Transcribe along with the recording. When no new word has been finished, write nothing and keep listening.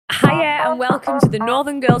Hiya and welcome to the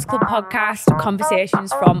Northern Girls Club podcast,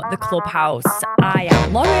 Conversations from the Clubhouse. I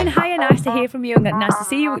am Lauren. Hiya, nice to hear from you and nice to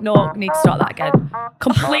see you. No, need to start that again.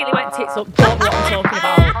 Completely went tits up, don't know what I'm talking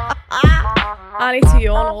about. I need to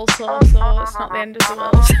yawn also, so it's not the end of the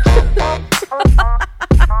world.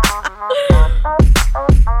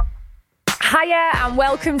 Hiya and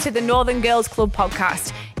welcome to the Northern Girls Club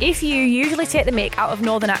podcast. If you usually take the mick out of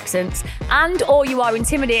northern accents and or you are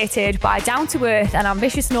intimidated by down-to-earth and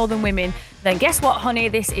ambitious northern women, then guess what, honey?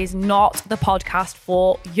 This is not the podcast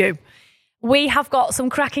for you. We have got some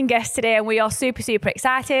cracking guests today and we are super, super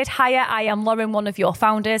excited. Hiya, I am Lauren, one of your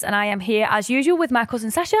founders, and I am here as usual with my cousin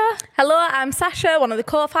Sasha. Hello, I'm Sasha, one of the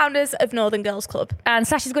co-founders of Northern Girls Club. And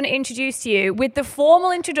Sasha's going to introduce you with the formal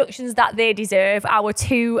introductions that they deserve, our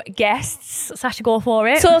two guests. Sasha, go for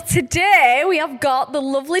it. So today we have got the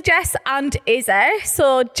lovely Jess and Izzy.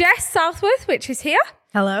 So Jess Southworth, which is here.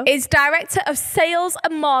 Hello. Is Director of Sales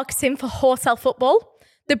and Marketing for Hotel Football,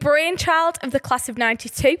 the brainchild of the class of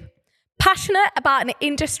 92. Passionate about an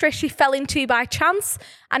industry she fell into by chance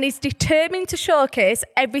and is determined to showcase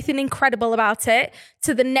everything incredible about it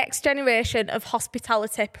to the next generation of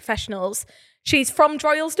hospitality professionals. She's from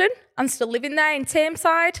Droylsden and still living there in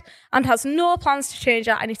Tameside and has no plans to change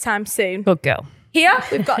that anytime soon. Good girl. Here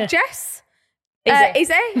we've got Jess.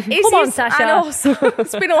 Izzy. Come on, Sasha. I know,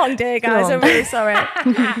 it's been a long day, guys. I'm really sorry.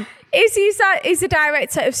 Izzy is the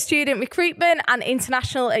Director of Student Recruitment and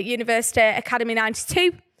International at University Academy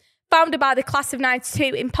 92. Founded by the class of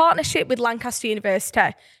 92 in partnership with Lancaster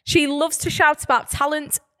University. She loves to shout about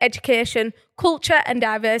talent, education, culture and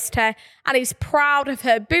diversity and is proud of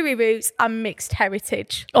her Bury roots and mixed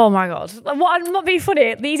heritage. Oh my God. What, I'm not being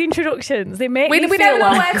funny. These introductions, they make me feel don't know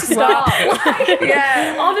like... where to start.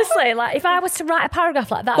 Yeah. Honestly, like if I was to write a paragraph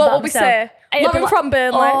like that, what would we say? Lauren from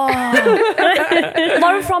Burnley. Oh.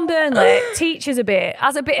 Lauren from Burnley teaches a bit,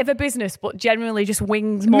 has a bit of a business, but generally just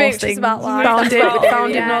wings most things. About life.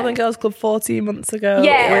 Founded Northern Girls Club 14 months ago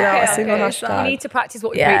without a single hashtag. We need to practice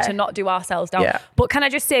what we preach and not do ourselves down. Yeah. But can I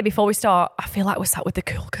just say before we start, I feel like we're sat with the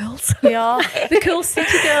cool girls. We are. The cool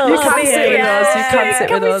city girls. You can sit with us. You can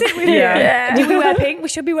sit with us. Sit with you? Do we wear pink? We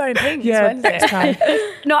should be wearing pink. Yeah, next time.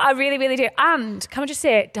 No, I really, really do. And can I just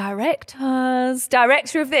say, director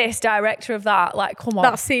of this, director of that. Like, come on.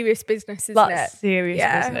 That's serious business, isn't it? That's serious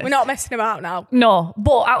business. We're not messing about now. No,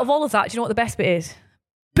 but out of all of that, do you know what the best bit is?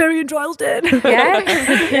 Bury and Droylsden.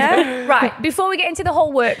 Yeah. Right, before we get into the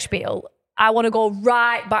whole work spiel, I want to go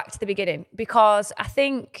right back to the beginning because I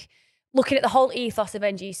think looking at the whole ethos of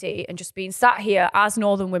NGC and just being sat here as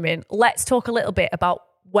Northern women, let's talk a little bit about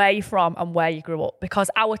where you're from and where you grew up, because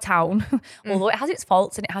our town, although it has its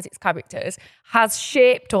faults and it has its characters, has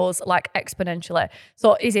shaped us like exponentially.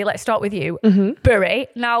 So Izzy, let's start with you. Bury.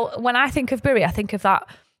 Now, when I think of Bury, I think of that.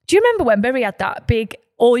 Do you remember when Bury had that big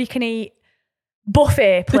all-you-can-eat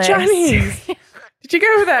buffet place? The Chinese. Did you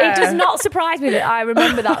go there? It does not surprise me that I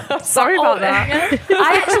remember that. Sorry about that.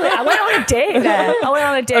 I went on a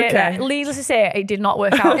date there. there. Needless to say, it did not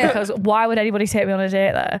work out because why would anybody take me on a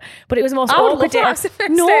date there? But it was the most awkward date.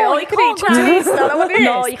 No, you could eat Chinese.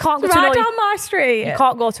 No, you can't go to right down my street. You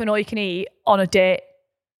can't go to an all-you-can-eat on a date.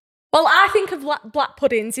 Well, I think of black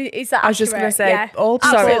puddings. Is that accurate? I was just going to say, all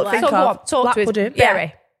Sorry, people think so of black pudding.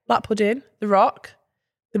 Bury. Black pudding, The Rock,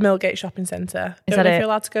 the Millgate Shopping Centre. Is Don't that know if it? you're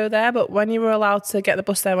allowed to go there, but when you were allowed to get the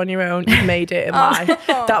bus there on your own, you made it in life.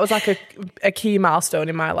 That was like a key milestone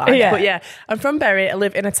in my life. Yeah. But yeah, I'm from Bury. I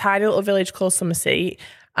live in a tiny little village called Somerset.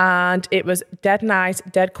 And it was dead nice,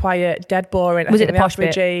 dead quiet, dead boring. Was it the posh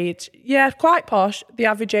bit? Age, yeah, quite posh. The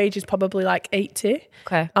average age is probably like 80.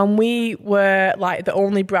 Okay. And we were like the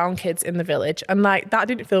only brown kids in the village. And like that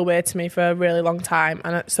didn't feel weird to me for a really long time.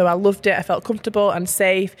 And so I loved it. I felt comfortable and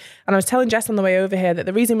safe. And I was telling Jess on the way over here that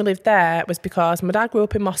the reason we lived there was because my dad grew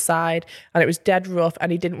up in Moss Side and it was dead rough and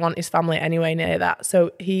he didn't want his family anywhere near that.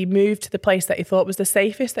 So he moved to the place that he thought was the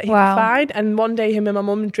safest that he could find. And one day him and my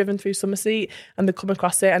mum had driven through Somerset and they'd come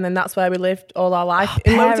across it, and then that's where we lived all our life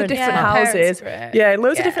in loads of different houses. In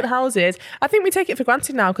loads of different houses. I think we take it for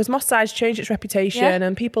granted now because Moss Side's changed its reputation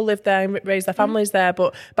and people live there and raise their families there.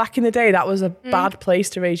 But back in the day, that was a bad place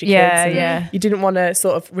to raise your kids. And you didn't want to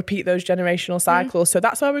sort of repeat those generational cycles. So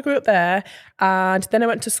that's why we grew up there. And then I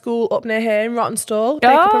went to school up near here in Rottenstall.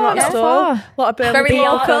 Up in Rottenstall. A lot of Burnley people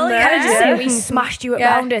local, there. We smashed you at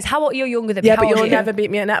rounders. How old are you? Younger than me? Yeah, but you'll never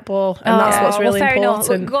beat me at netball. And that's what's really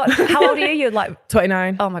important. How old are you? You're like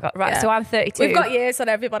 29. Oh my God. Right. So I'm 32. We've got years on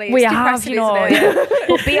everybody. It's we have, you know.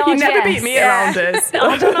 But you never beat me at rounders.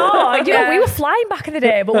 I don't know. We were flying back in the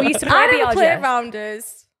day, but we used to play I never played BRGS.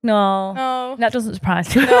 rounders. No. That doesn't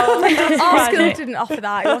surprise me. No, our school didn't offer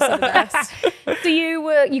that. It wasn't the best. So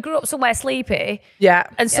you grew up somewhere sleepy, Yeah.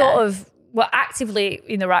 and sort of were actively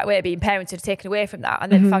in the right way, being parented, taken away from that,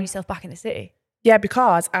 and then found yourself back in the city. Yeah,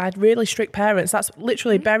 because I had really strict parents. That's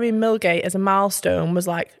literally burying Millgate as a milestone was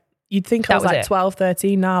like, you'd think I was like 12,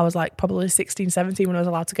 13. Now I was like probably 16, 17 when I was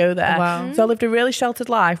allowed to go there. Wow. So I lived a really sheltered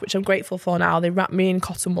life, which I'm grateful for now. They wrapped me in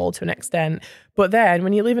cotton wool to an extent. But then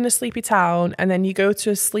when you live in a sleepy town and then you go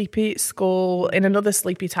to a sleepy school in another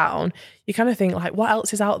sleepy town, you kind of think like, what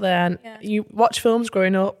else is out there? And you watch films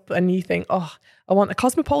growing up and you think, oh, I want a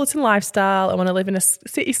cosmopolitan lifestyle. I want to live in a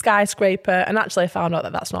city skyscraper. And actually I found out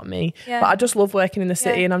that that's not me. Yeah. But I just love working in the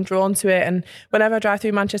city and I'm drawn to it. And whenever I drive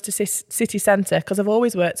through Manchester city centre, because I've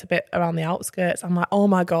always worked a bit around the outskirts, I'm like, oh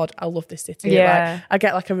my God, I love this city. Yeah. Like, I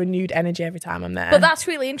get like a renewed energy every time I'm there. But that's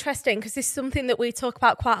really interesting because this is something that we talk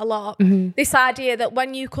about quite a lot. This idea that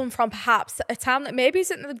when you come from perhaps a town that maybe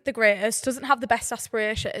isn't the greatest, doesn't have the best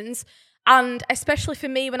aspirations, and especially for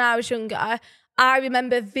me when I was younger, I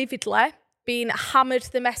remember vividly being hammered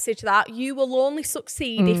the message that you will only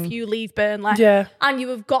succeed if you leave Burnley. Yeah. And you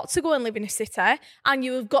have got to go and live in a city and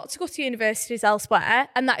you have got to go to universities elsewhere,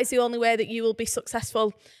 and that is the only way that you will be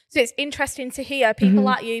successful. So it's interesting to hear people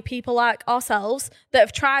like you, people like ourselves that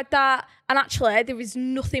have tried that, and actually there is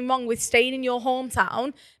nothing wrong with staying in your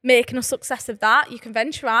hometown, making a success of that. You can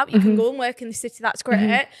venture out, you can go and work in the city, that's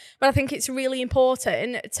great. But I think it's really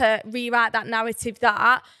important to rewrite that narrative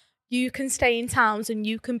that you can stay in towns and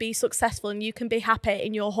you can be successful and you can be happy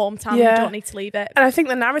in your hometown. You don't need to leave it. And I think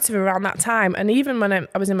the narrative around that time, and even when I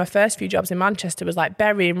was in my first few jobs in Manchester, was like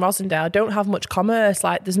Bury and Rosendale don't have much commerce.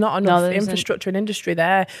 Like there's not enough infrastructure and industry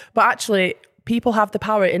there. But actually, people have the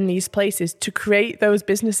power in these places to create those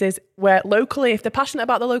businesses where locally, if they're passionate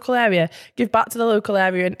about the local area, give back to the local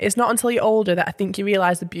area. And it's not until you're older that I think you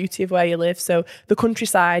realise the beauty of where you live. So the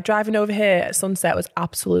countryside, driving over here at sunset was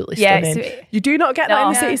absolutely stunning. You do not get that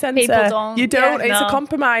in the city centre. People don't. You don't. It's a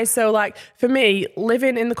compromise. So like for me,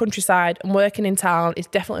 living in the countryside and working in town is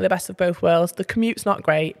definitely the best of both worlds. The commute's not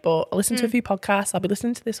great, but I listen to a few podcasts. I'll be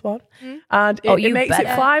listening to this one. And it makes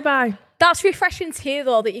it fly by. That's refreshing to hear,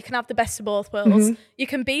 though, that you can have the best of both worlds. You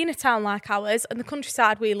can be in a town like ours, and the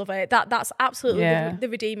countryside, we love it. That's absolutely the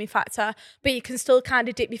redeeming factor. But you can still kind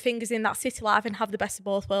of dip your fingers in that city life and have the best of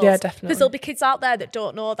both worlds. Yeah, definitely. Because there'll be kids out there that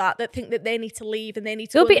don't know that think that they need to leave and they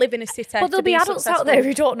need to go and live in a city. But there'll be adults out there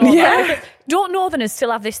who don't know that. Don't Northerners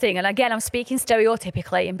still have this thing? And again, I'm speaking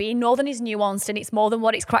stereotypically, and being Northern is nuanced and it's more than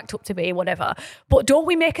what it's cracked up to be, whatever. But don't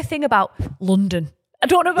we make a thing about London? I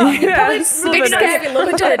don't know about big scary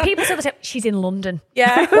London. People say the time, she's in London.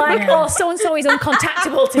 Yeah. Like, oh, so-and-so is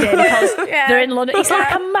uncontactable today because they're in London. It's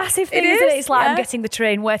like a massive thing, isn't it? It's like I'm getting the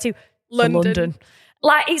train where to? London.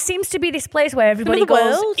 Like, it seems to be this place where everybody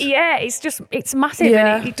goes, yeah, it's massive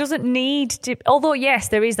and it doesn't need to, although yes,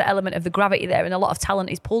 there is the element of the gravity there and a lot of talent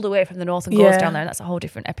is pulled away from the north and goes down there, and that's a whole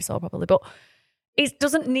different episode probably, but it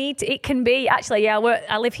doesn't need to, it can be, actually, I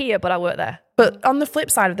live here, but I work there. But on the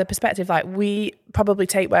flip side of the perspective, like we probably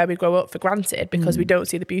take where we grow up for granted because we don't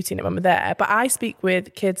see the beauty in it when we're there. But I speak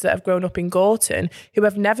with kids that have grown up in Gorton who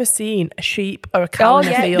have never seen a sheep or a cow in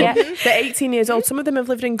a field. Yeah. They're 18 years old. Some of them have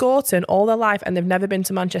lived in Gorton all their life and they've never been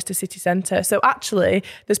to Manchester city centre. So actually,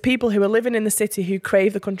 there's people who are living in the city who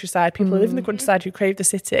crave the countryside, people who live in the countryside who crave the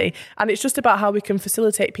city. And it's just about how we can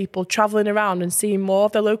facilitate people travelling around and seeing more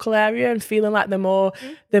of their local area and feeling like they're more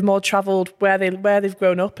travelled where they've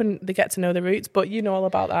grown up and they get to know the roots. But you know all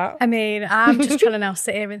about that. I mean, I'm just trying to now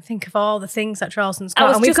sit here and think of all the things that Droylsden's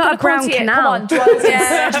got. And we've got a brown canal. We've got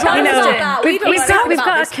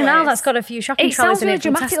a canal that's got a few shopping trolleys in it. It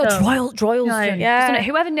sounds really dramatic. Droylsden. Doesn't it?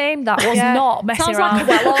 Whoever named that was not messing around. Sounds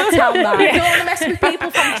like a well-oiled town that. You don't want to mess with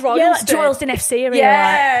people from Droylsden. Yeah, like Droylsden FC area.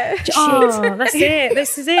 Yeah. Like, oh, that's it.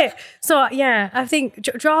 This is it. So, yeah, I think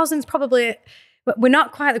Droylsden's probably... We're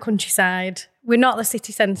not quite the countryside. We're not the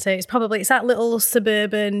city centre. It's that little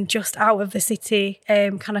suburban, just out of the city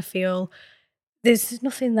kind of feel. There's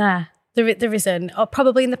nothing there. There isn't. Or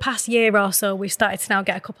probably in the past year or so, we've started to now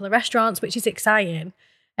get a couple of restaurants, which is exciting.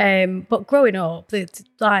 But growing up,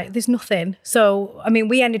 there's nothing. So, I mean,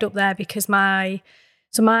 we ended up there because my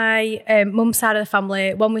mum's side of the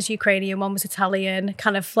family, one was Ukrainian, one was Italian,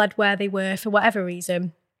 kind of fled where they were for whatever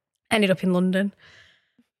reason, ended up in London.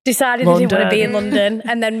 Decided I didn't want to be in London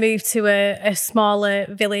and then moved to a smaller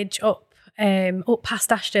village up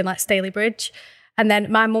past Ashton, like Staley Bridge. And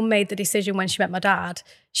then my mum made the decision when she met my dad.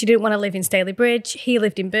 She didn't want to live in Staley Bridge. He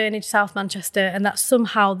lived in Burnage, South Manchester. And that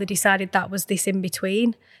somehow they decided that was this in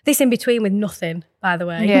between. This in between with nothing, by the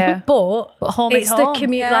way. Yeah. But home it's is the home.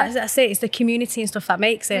 community. Like I say, it's the community and stuff that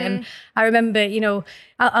makes it. And I remember, you know,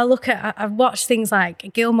 I watch things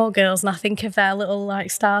like Gilmore Girls and I think of their little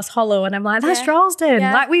like Stars Hollow and I'm like, that's Droylsden.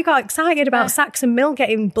 Yeah. Like we got excited about Saxon Mill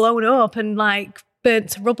getting blown up and like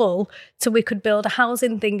burnt to rubble so we could build a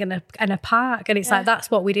housing thing and a park. And it's like,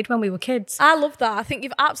 that's what we did when we were kids. I love that. I think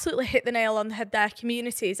you've absolutely hit the nail on the head there.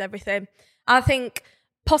 Community is everything. I think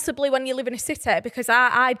possibly when you live in a city, because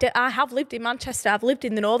I have lived in Manchester, I've lived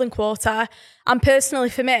in the Northern Quarter, and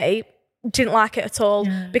personally for me, didn't like it at all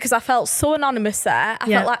because I felt so anonymous there. I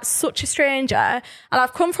felt like such a stranger. And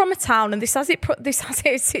I've come from a town, and this has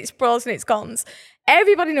its pros and its cons.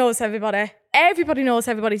 Everybody knows everybody. Everybody knows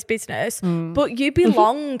everybody's business, but you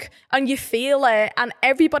belong and you feel it, and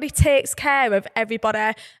everybody takes care of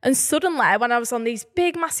everybody. And suddenly, when I was on these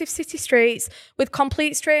big, massive city streets with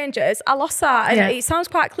complete strangers, I lost that. And it sounds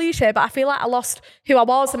quite cliche, but I feel like I lost who I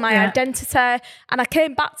was and my identity. And I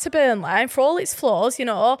came back to Burnley, and for all its flaws, you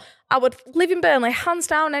know, I would live in Burnley hands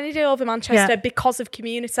down any day over Manchester because of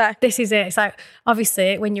community. This is it. It's like,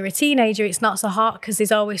 obviously, when you're a teenager, it's not so hot because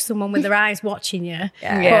there's always someone with their eyes watching you.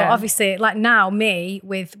 But obviously, like now, me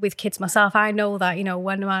with kids myself, I know that, you know,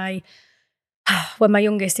 when my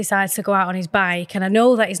youngest decides to go out on his bike and I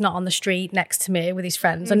know that he's not on the street next to me with his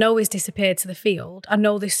friends, I know he's disappeared to the field, I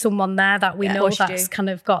know there's someone there that we know that's kind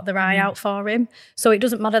of got their eye out for him. So it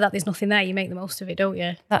doesn't matter that there's nothing there, you make the most of it, don't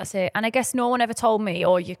you? That's it. And I guess no one ever told me,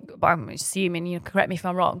 or I'm assuming, you correct me if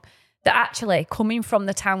I'm wrong, that actually coming from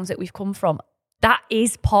the towns that we've come from, that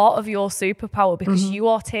is part of your superpower, because you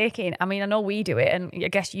are taking, I mean, I know we do it, and I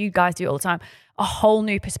guess you guys do it all the time, a whole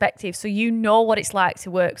new perspective. So you know what it's like to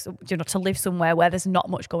work, you know, to live somewhere where there's not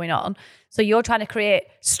much going on. So you're trying to create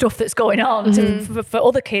stuff that's going on for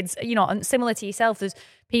other kids, you know, and similar to yourself, there's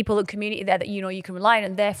people and community there that you know you can rely on,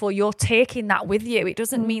 and therefore you're taking that with you. It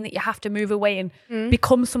doesn't mean that you have to move away and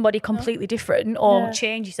become somebody completely different or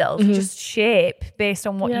change yourself. You just shape based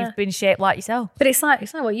on what you've been shaped like yourself. But it's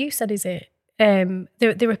like what you said, is it?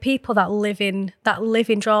 There are people that live in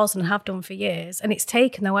Droylsden and have done for years, and it's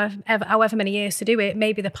taken however many years to do it.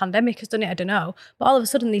 Maybe the pandemic has done it, I don't know. But all of a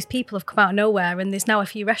sudden, these people have come out of nowhere, and there's now a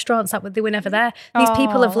few restaurants that they were never there. These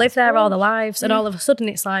people have lived there all their lives, and all of a sudden,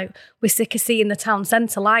 it's like, we're sick of seeing the town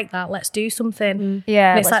centre like that. Let's do something.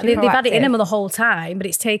 Yeah, and it's like they've had it in them the whole time, but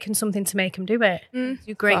it's taken something to make them do it.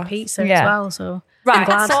 Do great pizza as well. So. Right,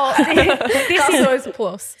 so That's always a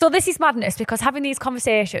plus. So this is madness, because having these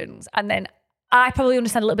conversations, and then I probably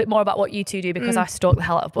understand a little bit more about what you two do because I stalk the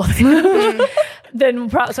hell out of both of you than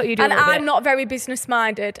perhaps what you do. And I'm not very business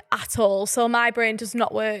minded at all, so my brain does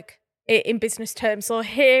not work in business terms. So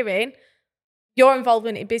hearing your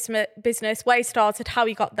involvement in business, where you started, how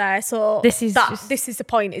you got there, so this is the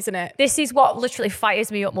point, isn't it? This is what literally fires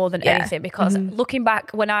me up more than anything, because looking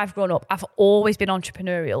back when I've grown up, I've always been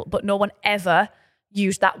entrepreneurial, but no one ever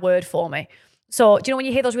used that word for me. So, do you know when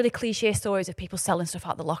you hear those really cliche stories of people selling stuff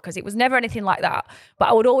out the lockers? It was never anything like that. But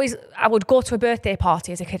I would go to a birthday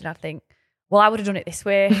party as a kid and I'd think, well, I would have done it this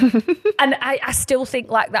way. And I still think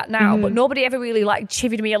like that now, but nobody ever really like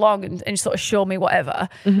chivied me along and sort of showed me whatever.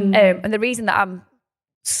 And the reason that I'm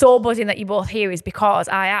so buzzing that you're both here is because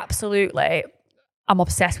I'm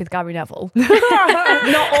obsessed with Gary Neville.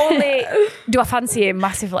 Not only do I fancy him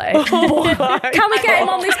massively, but can we get him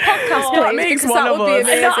on this podcast, please? That makes one of us.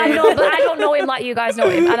 I know, but I don't know him like you guys know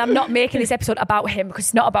him, and I'm not making this episode about him because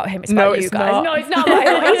it's not about him. It's about you guys. Not. No, it's not about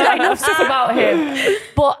him. He's got enough stuff about him.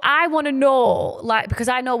 But I want to know, like, because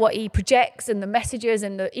I know what he projects and the messages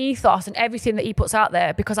and the ethos and everything that he puts out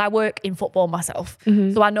there, because I work in football myself,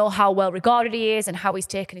 so I know how well regarded he is and how he's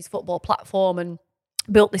taken his football platform and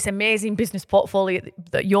built this amazing business portfolio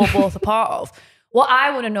that you're both a part of. What I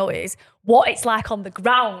want to know is what it's like on the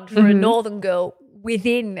ground for a northern girl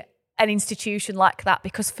within an institution like that,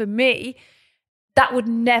 because for me, that would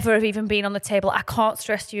never have even been on the table. I can't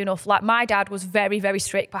stress to you enough. Like, my dad was very, very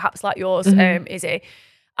strict, perhaps like yours, Izzy.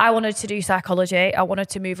 I wanted to do psychology. I wanted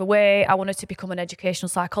to move away. I wanted to become an educational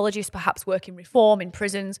psychologist, perhaps work in reform in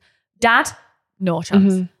prisons. Dad, no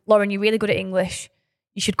chance. Lauren, you're really good at English.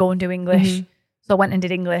 You should go and do English. So I went and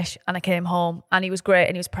did English, and I came home, and he was great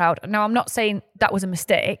and he was proud. Now, I'm not saying that was a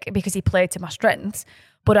mistake because he played to my strengths,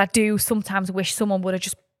 but I do sometimes wish someone would have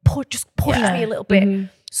just pushed me a little bit.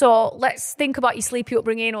 So let's think about your sleepy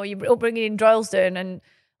upbringing or your upbringing in Droylsden, and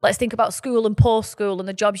let's think about school and post-school and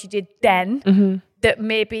the jobs you did then that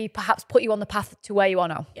maybe perhaps put you on the path to where you are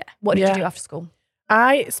now. Yeah. What did you do after school?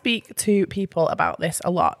 I speak to people about this a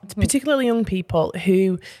lot, particularly young people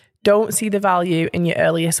who don't see the value in your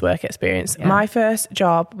earliest work experience. My first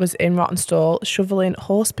job was in Rottenstall, shoveling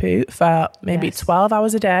horse poo for maybe 12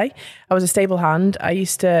 hours a day. I was a stable hand. I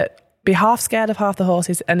used to be half scared of half the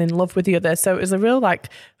horses and in love with the others. So it was a real like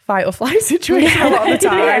fight or flight situation a lot of the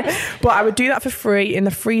time. But I would do that for free in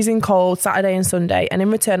the freezing cold Saturday and Sunday. And in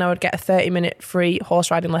return, I would get a 30-minute free horse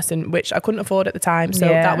riding lesson, which I couldn't afford at the time. So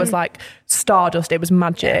that was like stardust. It was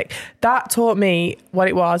magic. That taught me what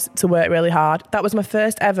it was to work really hard. That was my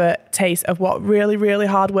first ever taste of what really, really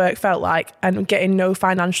hard work felt like and getting no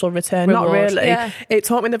financial return. Reward. Not really. Yeah. It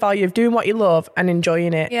taught me the value of doing what you love and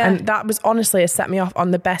enjoying it. Yeah. And that was honestly, it set me off on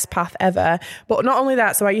the best path ever. But not only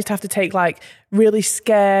that, so I used to have to take like really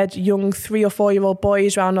scared young 3 or 4 year old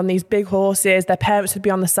boys around on these big horses. Their parents would be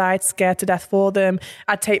on the side scared to death for them.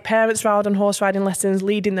 I'd take parents around on horse riding lessons,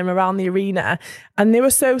 leading them around the arena, and they were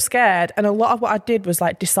so scared. And a lot of what I did was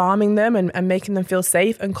like disarming them and making them feel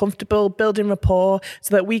safe and comfortable, building rapport,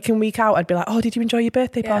 so that week in, week out I'd be like, oh, did you enjoy your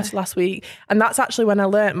birthday party last week? And that's actually when I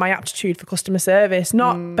learnt my aptitude for customer service,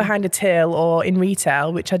 not behind a till or in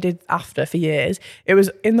retail, which I did after for years. It was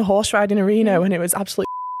in the horse riding arena when it was absolutely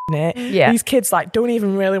it. These kids like don't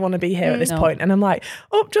even really want to be here at this point. And I'm like,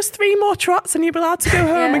 oh, just 3 more trots and you'll be allowed to go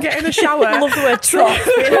home and get in the shower. I love the word trot.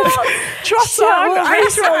 Trot on.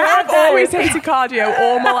 I've always hated cardio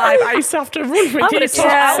all my life. I used to have to run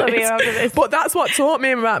ridiculous. But that's what taught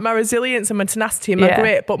me my resilience and my tenacity and my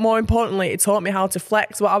grit. But more importantly, it taught me how to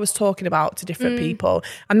flex what I was talking about to different people.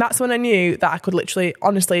 And that's when I knew that I could literally,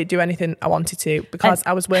 honestly, do anything I wanted to, because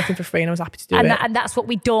I was working for free and I was happy to do it. And that's what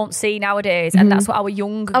we don't see nowadays. And that's what our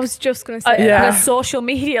young... I was just going to say social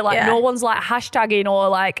media, like no one's like hashtagging or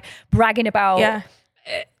like bragging about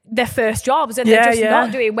their first jobs, and they're just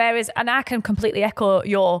not doing. Whereas, and I can completely echo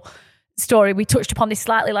your story. We touched upon this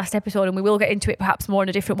slightly last episode and we will get into it perhaps more in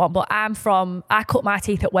a different one, but I cut my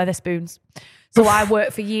teeth at Wetherspoons. So I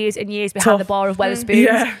worked for years and years behind the bar of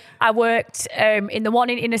Wetherspoons. I worked in the one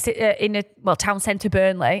in town centre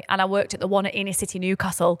Burnley, and I worked at the one at inner city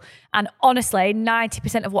Newcastle. And honestly,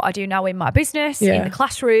 90% of what I do now in my business, in the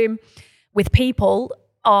classroom, with people,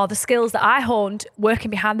 are the skills that I honed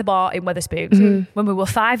working behind the bar in Wetherspoons when we were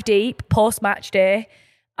 5 deep post-match day,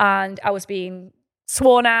 and I was being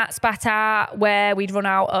sworn at, spat at, where we'd run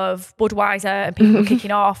out of Budweiser and people were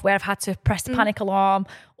kicking off, where I've had to press the panic alarm,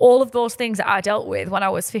 all of those things that I dealt with when I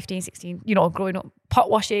was 15, 16, growing up, pot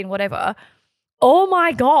washing, whatever. Oh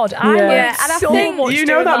my God. I learned so much. You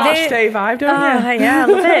know that match day vibe, don't you? Yeah, I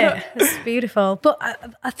love it. It's beautiful. But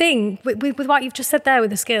I think with what you've just said there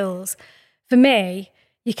with the skills, for me,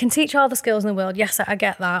 you can teach all the skills in the world. Yes, I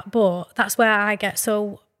get that. But that's where I get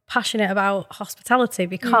so passionate about hospitality,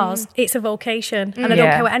 because it's a vocation, and I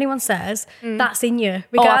don't care what anyone says, that's in you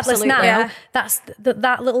regardless. That's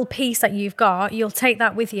that little piece that you've got, you'll take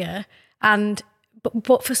that with you. And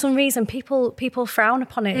but for some reason people frown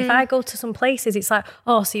upon it. If I go to some places, it's like,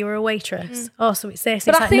 oh, so you're a waitress, oh, so it's this.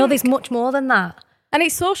 But it's like, no, there's much more than that. And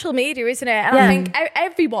it's social media, isn't it? And I think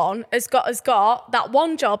everyone has got that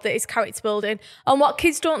one job that is character building. And what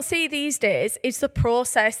kids don't see these days is the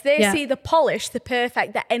process. They see the polish, the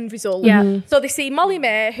perfect, the end result. So they see Molly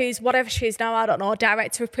May, who's whatever she is now, I don't know,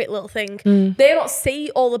 director of Pretty Little Thing. They don't see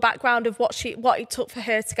all the background of what it took for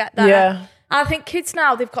her to get there. I think kids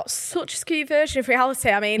now, they've got such a skewed version of reality.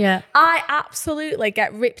 I mean, I absolutely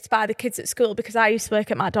get ripped by the kids at school because I used to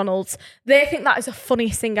work at McDonald's. They think that is the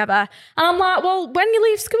funniest thing ever. And I'm like, well, when you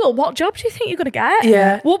leave school, what job do you think you're going to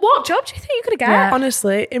get? Well, what job do you think you're going to get?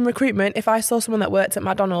 Honestly, in recruitment, if I saw someone that worked at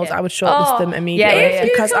McDonald's, I would shortlist them immediately. If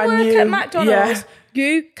you can work at McDonald's,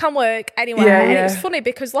 you can work anywhere. And it's funny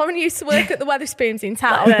because Lauren used to work at the Wetherspoons in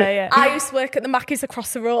town. I used to work at the Mackies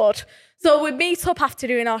across the road. So we'd meet up after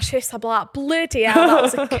doing our shifts. I'd be like, bloody hell, that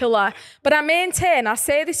was a killer. But I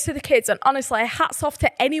say this to the kids, and honestly, hats off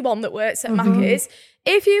to anyone that works at Mackies.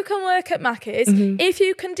 If you can work at Mackies, if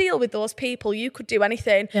you can deal with those people, you could do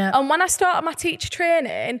anything. And when I started my teacher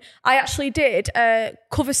training, I actually did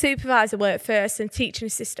cover supervisor work first and teaching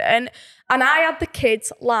assistant. And I had the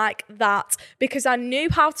kids like that because I knew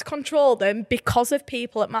how to control them because of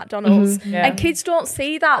people at McDonald's. And kids don't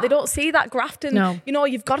see that. They don't see that graft. And,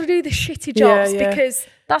 you've got to do the shitty jobs because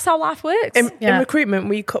that's how life works. In recruitment,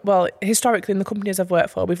 historically in the companies I've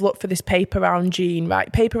worked for, we've looked for this paper round gene,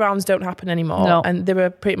 right? Paper rounds don't happen anymore. No. And they were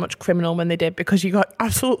pretty much criminal when they did because you got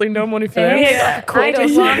absolutely no money for them.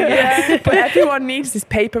 But everyone needs this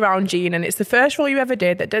paper round gene, and it's the first role you ever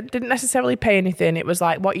did that didn't necessarily pay anything. It was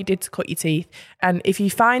like what you did to cut your teeth. And if you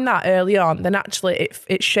find that early on, then actually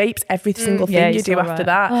it shapes every single thing you do after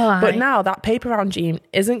that. But now that paper round gene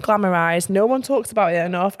isn't glamorized. No one talks about it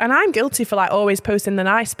enough. And I'm guilty for like always posting the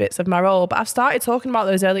night nice bits of my role, but I've started talking about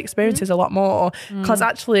those early experiences a lot more, because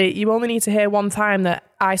actually you only need to hear one time that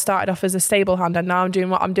I started off as a stable hand and now I'm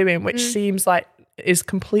doing what I'm doing, which seems like is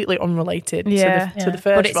completely unrelated to the first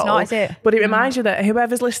but it's role. not, is it? But it reminds you that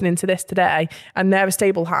whoever's listening to this today and they're a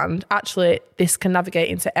stable hand, actually this can navigate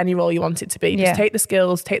into any role you want it to be. Just take the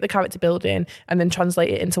skills, take the character building, and then translate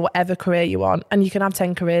it into whatever career you want. And you can have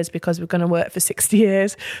 10 careers because we're going to work for 60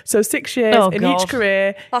 years. So 6 years in each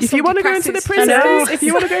career. If you want to go into the prisons,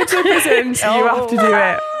 you have to do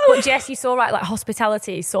it. But Jess, you're so right, like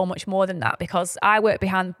hospitality is so much more than that, because I work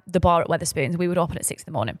behind the bar at Wetherspoons. We would open at 6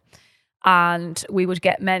 a.m. and we would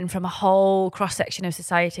get men from a whole cross-section of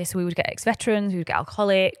society. So we would get ex-veterans, we would get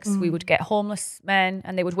alcoholics, we would get homeless men,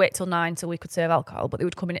 and they would wait till 9 till we could serve alcohol, but they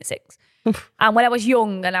would come in at 6. And when I was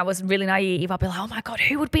young and I was really naive, I'd be like, oh my God,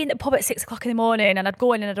 who would be in the pub at 6 o'clock in the morning? And I'd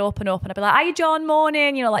go in and I'd open up and I'd be like, hiya John,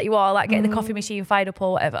 morning, you know, like you are, like getting the coffee machine fired up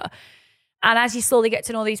or whatever. And as you slowly get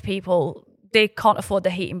to know these people, they can't afford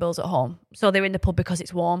their heating bills at home. So they're in the pub because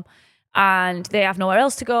it's warm and they have nowhere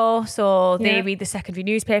else to go. So they read the secondary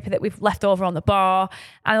newspaper that we've left over on the bar.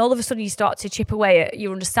 And all of a sudden you start to chip away at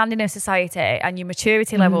your understanding of society and your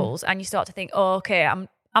maturity levels. And you start to think, oh, okay,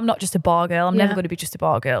 I'm not just a bar girl. I'm never going to be just a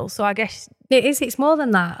bar girl. So I guess... It's more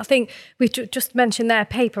than that. I think we just mentioned there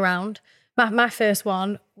paper round. My first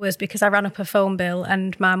one was because I ran up a phone bill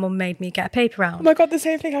and my mum made me get a paper round. Oh my God, the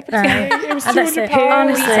same thing happened to me. It was £200.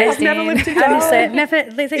 Honestly, I've never lived in that.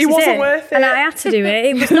 It wasn't worth it. And I had to do it.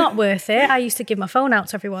 It was not worth it. I used to give my phone out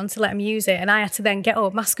to everyone to let them use it. And I had to then get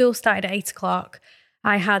up. My school started at 8 o'clock.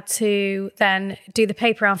 I had to then do the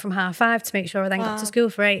paper round from 5:30 to make sure I then got to school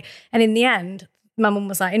for 8. And in the end, my mum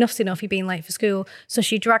was like, enough's enough, you've been late for school. So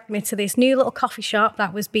she dragged me to this new little coffee shop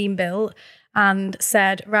that was being built and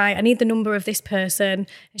said, right, I need the number of this person. And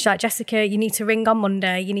she's like, Jessica, you need to ring on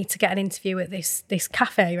Monday. You need to get an interview at this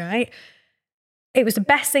cafe, right? It was the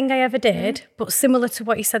best thing I ever did, but similar to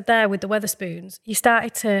what you said there with the Wetherspoons, you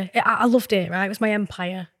started to, I loved it, right? It was my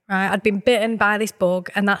empire, right? I'd been bitten by this bug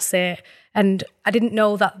and that's it. And I didn't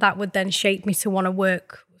know that would then shape me to want to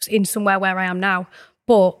work in somewhere where I am now.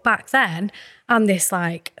 But back then, I'm this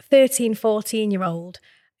like 13, 14-year-old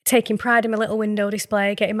taking pride in my little window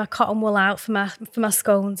display, getting my cotton wool out for my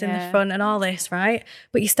scones in the front and all this, right?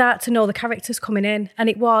 But you start to know the characters coming in. And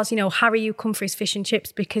it was, you know, Harry who come for his fish and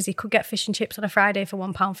chips because he could get fish and chips on a Friday for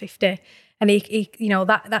 £1.50. And he you know,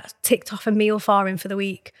 that ticked off a meal for him for the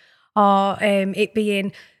week. Or it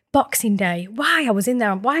being Boxing Day. Why I was in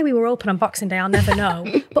there and why we were open on Boxing Day, I'll never know.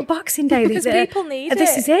 But Boxing Day, because people need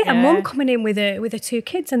this is it. Yeah. And mum coming in with her 2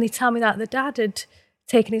 kids and they tell me that the dad had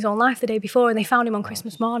taken his own life the day before and they found him on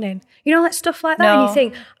Christmas morning. You know, like stuff like that. And you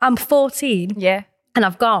think, I'm 14. Yeah. And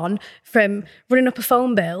I've gone from running up a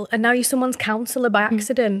phone bill and now you're someone's counsellor by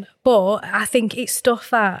accident. But I think it's stuff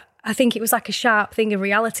that, I think it was like a sharp thing of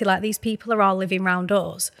reality, like these people are all living round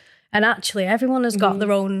us. And actually everyone has got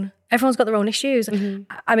their own, everyone's got their own issues.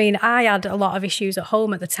 I mean, I had a lot of issues at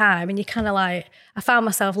home at the time and you kind of like, I found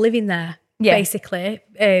myself living there basically,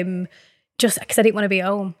 just because I didn't want to be at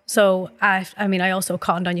home. So I mean, I also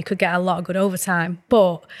cottoned on you could get a lot of good overtime,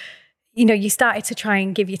 but you know, you started to try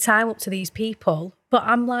and give your time up to these people. But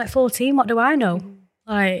I'm like 14, what do I know?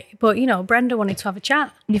 Like, but you know, Brenda wanted to have a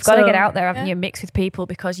chat. You've got to get out there, haven't you, mix with people,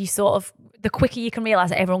 because you sort of, the quicker you can realise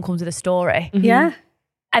that everyone comes with a story. Yeah.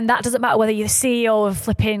 And that doesn't matter whether you're the CEO of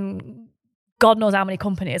flipping God knows how many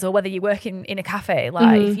companies or whether you work in a cafe.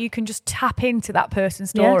 Like if you can just tap into that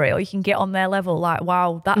person's story or you can get on their level, like,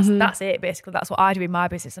 wow, that's it basically. That's what I do in my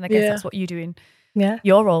business. And I guess that's what you do in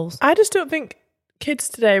your roles. I just don't think kids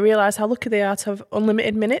today realise how lucky they are to have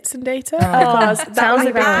unlimited minutes and data because that was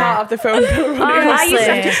a big part of the phone bill. I used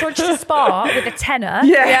to have to trudge to Spar with a tenner.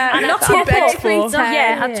 And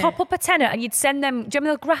I'd top up a tenner and you'd send them, do you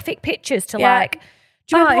remember the graphic pictures to like...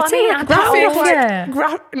 Do you remember what I mean?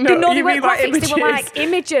 No, they weren't graphics, they were like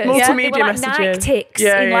images. Multimedia they were like messages. Nike ticks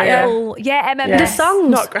in like little, MMS. The songs.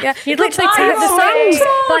 Not graphics. You'd literally type the songs.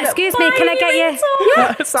 Like, excuse me, can I get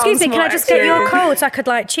you? Excuse me, can I just get your code? So I could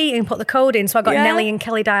like cheat and put the code in. So I got Nelly and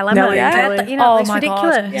Kelly Dilemma. You know, it's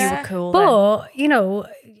ridiculous. You were cool. But, you know,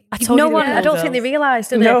 I don't think they realised,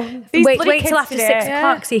 do they? Wait till after 6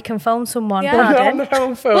 o'clock so you can phone someone. On the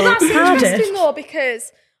phone. Well, that's interesting though,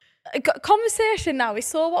 because conversation now is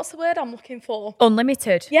so, what's the word I'm looking for?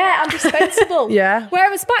 Unlimited. Yeah, and dispensable.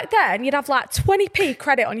 Whereas back then, you'd have like 20p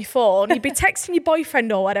credit on your phone, you'd be texting your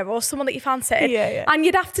boyfriend or whatever, or someone that you fancied, and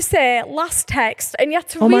you'd have to say last text, and you had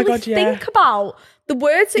to really think about the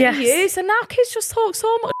words that you use, and now kids just talk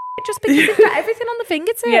so much just because they've got everything on the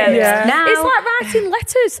fingertips. Now, it's like writing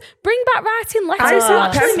letters. Bring back writing letters. You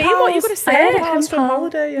actually mean what you're going to say. From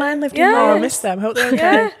holiday. Mine lived in I miss them. Hope they're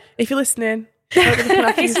okay. If you're listening,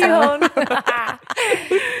 Kiss you on.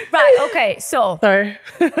 Right, okay, so Sorry.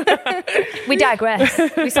 we digress.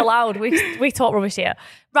 We're so loud. We talk rubbish here.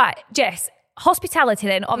 Right, Jess, hospitality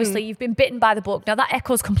then. Obviously, you've been bitten by the bug. Now, that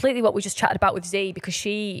echoes completely what we just chatted about with Z, because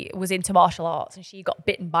she was into martial arts and she got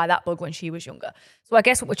bitten by that bug when she was younger. So I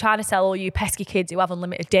guess what we're trying to tell all you pesky kids who have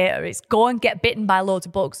unlimited data is go and get bitten by loads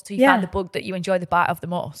of bugs until you find the bug that you enjoy the bite of the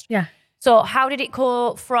most. Yeah. So how did it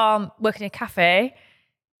go from working in a cafe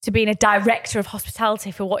to being a director of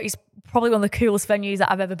hospitality for what is probably one of the coolest venues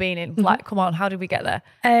that I've ever been in? Like, come on, how did we get there?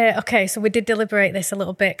 Okay, so we did deliberate this a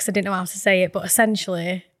little bit because I didn't know how to say it, but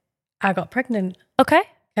essentially, I got pregnant. Okay.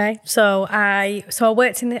 Okay, so I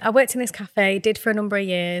worked in this cafe, did for a number of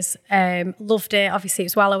years, loved it. Obviously, it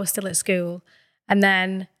was while I was still at school, and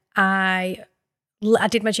then I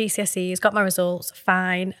did my GCSEs, got my results,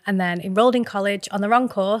 fine, and then enrolled in college on the wrong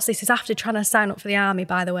course. This is after trying to sign up for the army,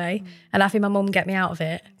 by the way, and having my mum get me out of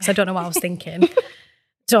it, because I don't know what I was thinking.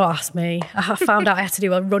 Don't ask me. I found out I had to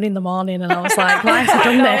do a run in the morning, and I was like, why have I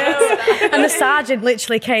done this? And the sergeant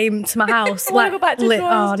literally came to my house. Honestly.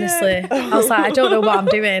 I was like, I don't know what I'm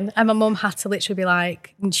doing. And my mum had to literally be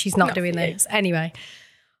like, she's not doing this. Anyway,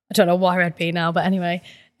 I don't know where I'd be now, but anyway.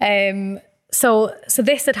 So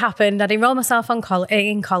this had happened. I'd enrolled myself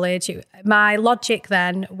in college. My logic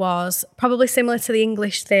then was probably similar to the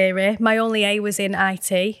English theory. My only A was in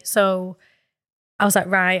IT. So I was like,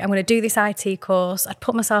 right, I'm going to do this IT course. I'd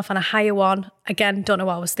put myself on a higher one. Again, don't know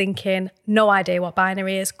what I was thinking. No idea what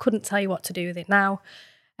binary is. Couldn't tell you what to do with it now.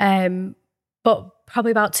 But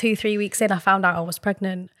probably about 2-3 weeks in, I found out I was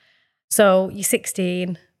pregnant. So you're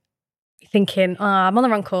 16, you're thinking, I'm on the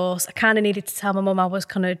wrong course. I kind of needed to tell my mum I was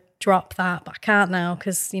going to drop that, but I can't now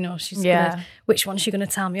because, she's gonna, which one's she going to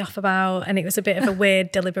tell me off about? And it was a bit of a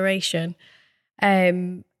weird deliberation.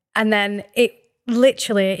 And then it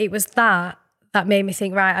was that made me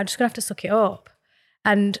think, right, I'm just going to have to suck it up.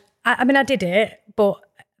 And I did it, but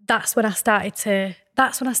that's when I started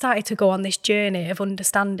to go on this journey of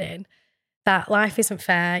understanding that life isn't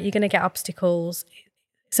fair. You're going to get obstacles.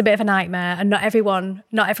 It's a bit of a nightmare, and not everyone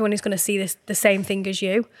is going to see the same thing as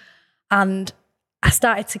you. And I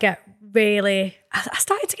started to get really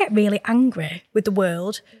angry with the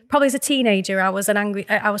world. Probably as a teenager, I was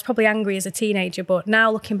probably angry as a teenager, but now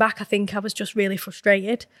looking back, I think I was just really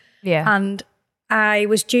frustrated. Yeah. And I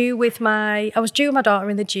was due with my daughter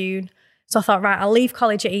in the June. So I thought, right, I'll leave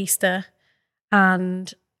college at Easter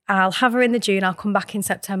and I'll have her in the June. I'll come back in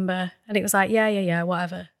September. And it was like, yeah,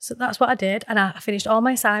 whatever. So that's what I did. And I finished all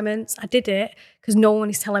my assignments. I did it because no one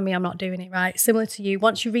is telling me I'm not doing it, right? Similar to you.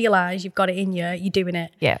 Once you realise you've got it in you, you're doing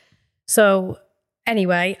it. Yeah. So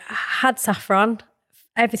anyway, I had Saffron.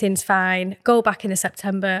 Everything's fine. Go back in the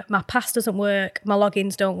September. My pass doesn't work. My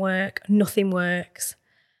logins don't work. Nothing works.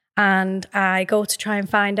 And I go to try and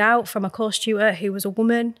find out from a course tutor who was a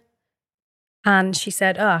woman. And she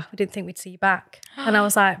said, we didn't think we'd see you back. And I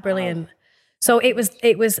was like, brilliant. So it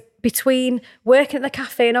was between working at the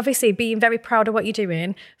cafe and obviously being very proud of what you're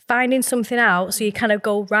doing, finding something out so you kind of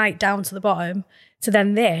go right down to the bottom, to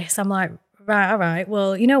then this. I'm like, right, all right,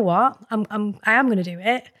 well, you know what? I am going to do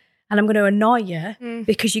it. And I'm going to annoy you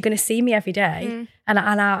because you're going to see me every day, and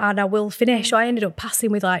I will finish. So I ended up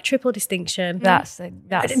passing with like triple distinction. That's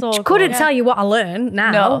so couldn't tell you what I learned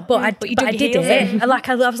now, but I did it. And like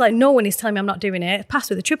I was like, no one is telling me I'm not doing it. Passed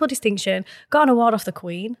with a triple distinction. Got an award off the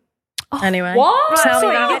Queen. Anyway, what? Tell me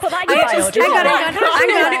Sorry, that. put that in your bio.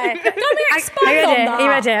 Hang on. Are you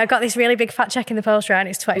ready? I got this really big fat check in the post, right? And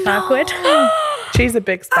it's 25 quid. She's a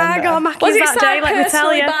big spender. I got Mackie's Was it that day, let me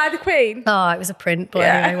tell you. by the Queen? Oh, it was a print, but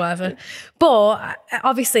anyway, whatever. But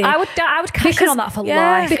obviously, I would cash in on that for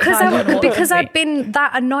life. because I'd been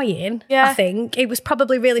that annoying. I think it was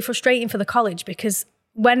probably really frustrating for the college because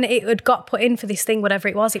when it had got put in for this thing, whatever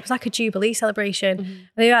it was like a Jubilee celebration.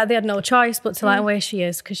 They had no choice but to like, where she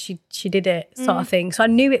is because she did it sort of thing. So I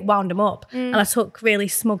knew it wound them up, and I took really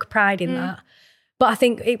smug pride in that. But I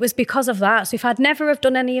think it was because of that. So if I'd never have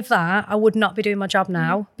done any of that, I would not be doing my job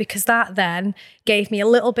now, because that then gave me a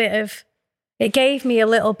little bit of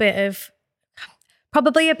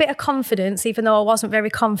probably a bit of confidence, even though I wasn't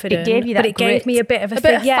very confident. It gave you that but it gave me a bit of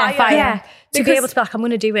fire. To be able to be like, I'm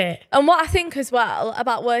going to do it. And what I think as well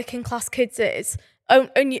about working class kids is,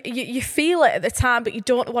 And you feel it at the time, but you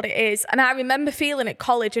don't know what it is. And I remember feeling at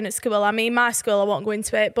college and at school. I mean, my school, I won't go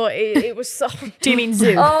into it, but it was so... Do you mean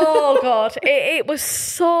zoo? Oh, God. It was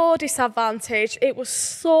so disadvantaged. It was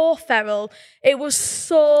so feral. It was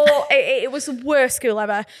so... it was the worst school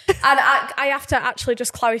ever. And I have to actually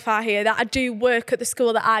just clarify here that I do work at the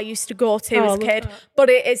school that I used to go to as a kid, but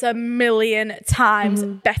it is a million times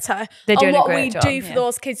better. They're doing and a great what job, we do for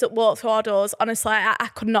those kids that walk through our doors, honestly, I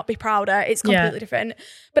could not be prouder. It's completely different.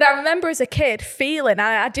 But I remember as a kid feeling,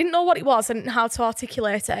 I didn't know what it was and how to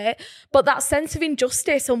articulate it, but that sense of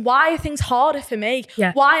injustice and why are things harder for me?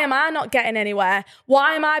 Yeah. Why am I not getting anywhere?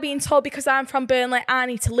 Why am I being told because I'm from Burnley, I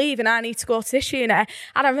need to leave and I need to go to this uni? And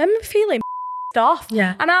I remember feeling off.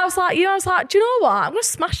 Yeah. And I was like, do you know what? I'm going to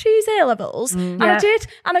smash these A-levels. And I did.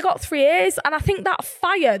 And I got 3 A's. And I think that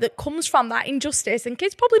fire that comes from that injustice, and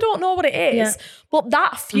kids probably don't know what it is, but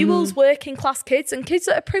that fuels working class kids, and kids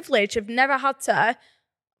that are privileged have never had to,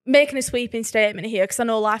 making a sweeping statement here because I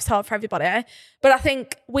know life's hard for everybody, but I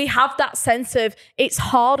think we have that sense of it's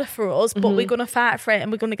harder for us, but we're going to fight for it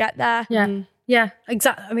and we're going to get there. Yeah,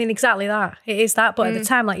 exactly. I mean, exactly that. It is that. But at the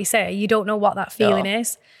time, like you say, you don't know what that feeling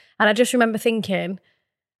is. And I just remember thinking,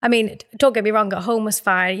 I mean, don't get me wrong, at home was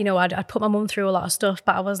fine. You know, I'd put my mum through a lot of stuff,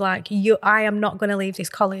 but I was like, I am not going to leave this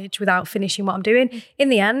college without finishing what I'm doing. In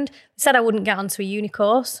the end, they said I wouldn't get onto a uni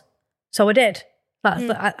course. So I did.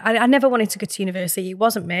 I never wanted to go to university. It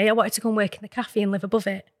wasn't me. I wanted to go and work in the cafe and live above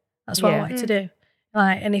it. That's what I wanted to do.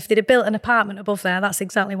 And if they'd have built an apartment above there, that's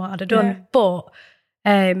exactly what I'd have done. But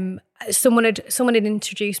someone had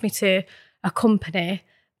introduced me to a company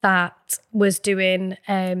that was doing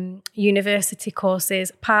university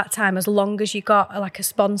courses part-time as long as you got like a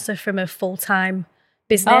sponsor from a full-time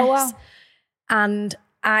business. Oh, wow. And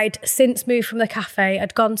I'd since moved from the cafe.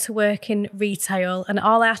 I'd gone to work in retail and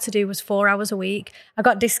all I had to do was 4 hours a week. I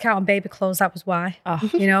got discount on baby clothes, that was why.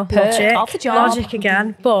 You know, logic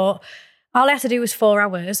again. But all I had to do was 4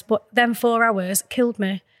 hours, but then 4 hours killed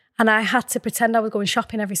me. And I had to pretend I was going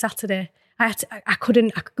shopping every Saturday. I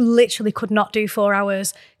literally could not do 4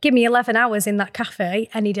 hours. Give me 11 hours in that cafe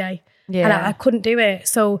any day. Yeah. And I couldn't do it.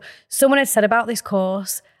 So someone had said about this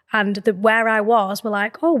course and where I was were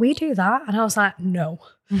like, oh, we do that. And I was like, no,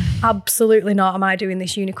 absolutely not. Am I doing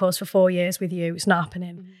this uni course for 4 years with you? It's not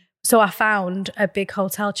happening. So I found a big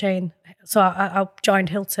hotel chain. So I joined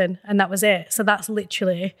Hilton and that was it. So that's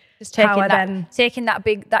literally just taking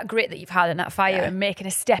that grit that you've had and that fire and making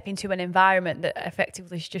a step into an environment that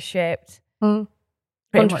effectively is just shaped. 100%.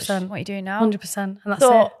 What you're doing now. 100%. And that's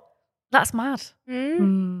it. That's mad.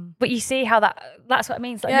 But you see how that's what it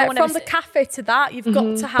means. Like, no from the cafe to that, you've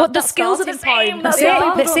got to have but the skills are the same. That's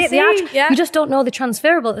it. You just don't know they're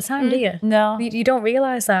transferable at the time, do you? No. You don't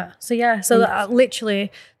realise that. So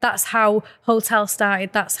literally, that's how hotel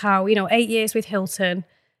started. That's how, 8 years with Hilton,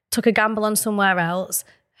 took a gamble on somewhere else,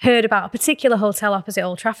 heard about a particular hotel opposite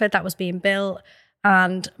Old Trafford that was being built.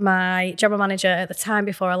 And my general manager at the time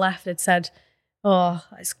before I left had said, oh,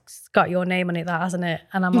 it's got your name on it, that, hasn't it?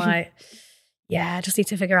 And I'm like, yeah, I just need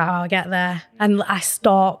to figure out how I get there. And I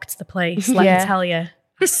stalked the place, let me tell you.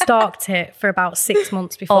 I stalked it for about 6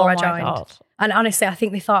 months before I joined. God. And honestly, I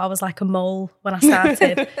think they thought I was like a mole when I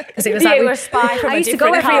started. Because it was like, you were a spy from I used to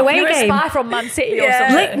go every away game. You were a spy from Man City or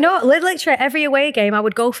something. Literally every away game I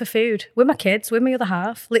would go for food with my kids, with my other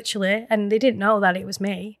half, literally. And they didn't know that it was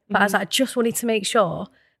me. But I was like, I just wanted to make sure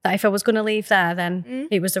that if I was going to leave there, then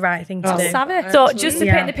it was the right thing to do. Savage. So just to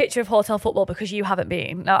paint the picture of hotel football, because you haven't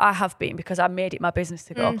been, now I have been because I made it my business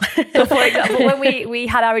to go. So for example, when we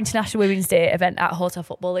had our International Women's Day event at Hotel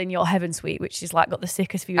Football in your Heaven Suite, which is like got the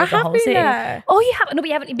sickest view of the whole city. There. Oh, you haven't? No, but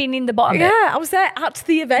you haven't been in the bottom. Yeah, I was there at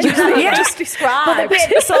the event that you just described.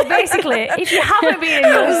 So basically, if you haven't been in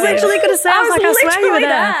I was literally going to say, I swear you were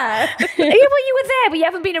there. Yeah, well, you were there, but you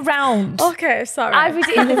haven't been around. Okay, sorry. I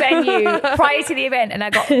visited the venue prior to the event and I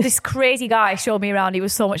got this crazy guy showed me around. He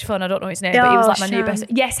was so much fun. I don't know his name, but he was like my new best.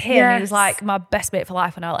 Yes, him. Yes. He was like my best mate for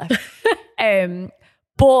life when I left.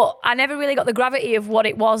 But I never really got the gravity of what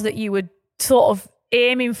it was that you were sort of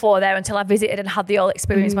aiming for there until I visited and had the whole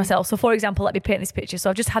experience myself. So for example, let me paint this picture. So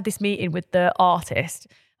I've just had this meeting with the artist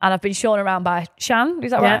and I've been shown around by Shan.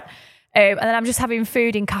 Is that right? And then I'm just having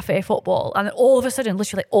food in Cafe Football, and then all of a sudden,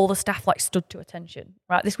 literally all the staff like stood to attention.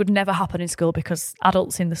 Right, this would never happen in school because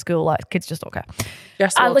adults in the school, like kids, just don't care.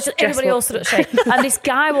 And literally everybody else stood at shake. And this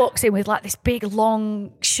guy walks in with like this big,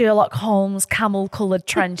 long Sherlock Holmes camel-coloured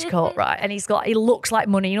trench coat, right? And he looks like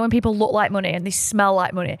money. You know when people look like money and they smell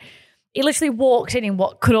like money. He literally walked in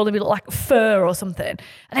what could only look like fur or something,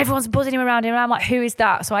 and everyone's buzzing him around him. And I'm like, "Who is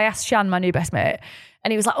that?" So I asked Shan, my new best mate.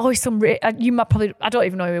 And he was like, oh, he's some, you might probably, I don't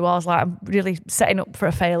even know who he was. Like, I'm really setting up for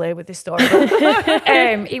a failure with this story.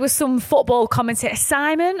 But, he was some football commentator,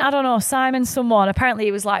 Simon. I don't know, Simon someone. Apparently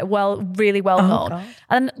he was like, really well known. God.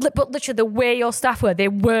 And but literally the way your staff were, they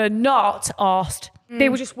were not arsed. They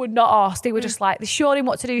were not asked. They were just like, they showed him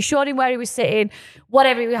what to do, showed him where he was sitting,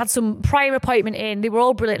 whatever. We had some prior appointment in. They were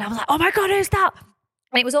all brilliant. I was like, oh my God, who's that?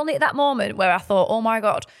 And it was only at that moment where I thought, oh my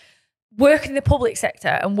God, work in the public sector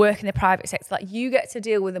and work in the private sector, like you get to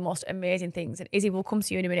deal with the most amazing things. And Izzy, will come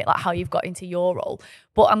to you in a minute, like how you've got into your role.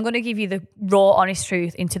 But I'm going to give you the raw, honest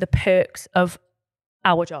truth into the perks of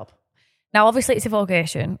our job. Now, obviously, it's a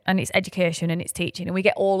vocation and it's education and it's teaching, and we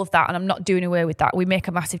get all of that. And I'm not doing away with that. We make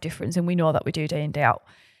a massive difference, and we know that we do day in, day out.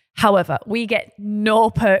 However, we get no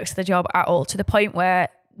perks to the job at all, to the point where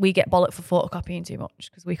we get bollocked for photocopying too much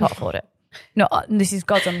because we can't afford it. No, and this is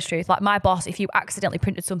God's honest truth. Like my boss, if you accidentally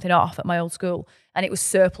printed something off at my old school and it was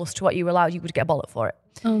surplus to what you were allowed, you would get bollocked for it.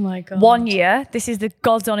 Oh my God. 1 year, this is the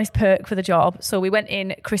God's honest perk for the job. So we went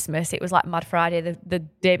in at Christmas. It was like Mad Friday, the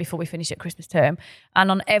day before we finished at Christmas term.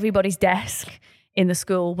 And on everybody's desk in the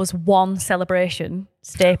school was one celebration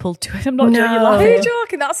stapled to it. I'm not joking. Are you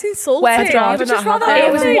joking? That's insulting.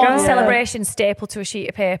 It was one celebration stapled to a sheet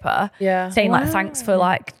of paper saying like, thanks for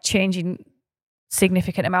like changing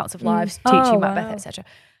significant amounts of lives, teaching Macbeth, etc.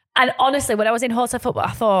 And honestly, when I was in hotel football,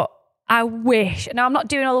 I thought, I wish. Now I'm not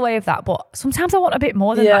doing all the way of that, but sometimes I want a bit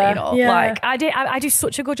more than that, you know. Like I do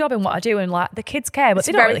such a good job in what I do, and like the kids care, but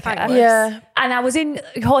they don't really care. Yeah. And I was in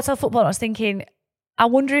hotel football and I was thinking, I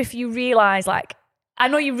wonder if you realise, like, I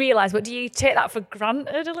know you realise, but do you take that for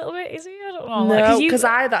granted a little bit, Izzy? I don't know. No, because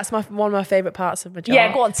that's one of my favourite parts of my job.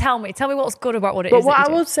 Yeah, go on, tell me what's good about what it is. But what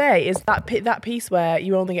I would say is that piece where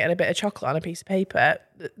you only get a bit of chocolate on a piece of paper,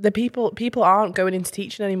 the people aren't going into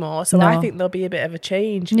teaching anymore. So I think there'll be a bit of a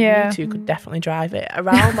change. Yeah. You two could definitely drive it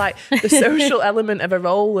around like the social element of a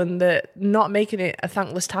role, and the not making it a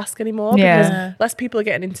thankless task anymore. Because less people are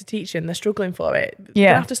getting into teaching, they're struggling for it. You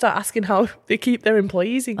have to start asking how they keep their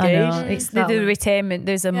employees engaged. It's the retainment.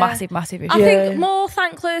 There's a massive issue. I think more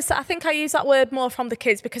thankless. I think I use that word more from the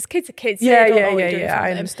kids, because kids are kids. Yeah.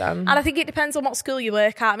 I understand. And I think it depends on what school you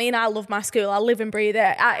work at. I mean, I love my school. I live and breathe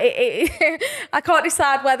it. I can't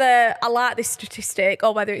decide whether I like this statistic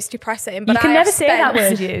or whether it's depressing. But you can never say that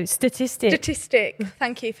word, you. Statistic.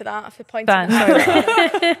 Thank you for that, for pointing that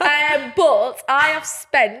out. But I have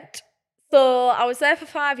spent, so I was there for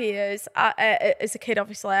 5 years as a kid,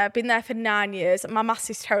 obviously. I've been there for 9 years. My maths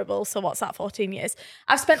is terrible, so what's that, 14 years?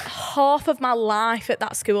 I've spent half of my life at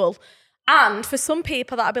that school. And for some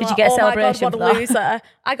people that'd be like, oh my God, what a loser.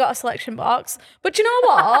 I got a selection box. But you know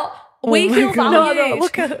what? We feel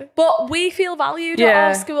valued, but we feel valued at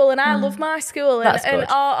our school, and I love my school, and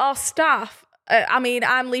our staff. I mean,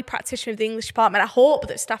 I'm lead practitioner of the English department. I hope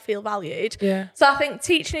that staff feel valued. Yeah. So I think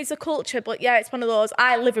teaching is a culture, but it's one of those.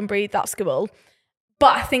 I live and breathe that school,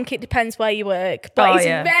 but I think it depends where you work. But it's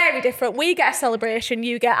very different. We get a celebration.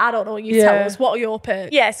 You get, I don't know. You tell us, what are your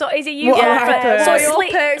perks? Yeah. So is it you? What are your perks?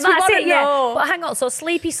 That's it. Yeah. But hang on. So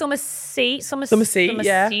sleepy summer seat.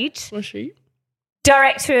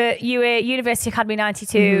 Director at UA, University Academy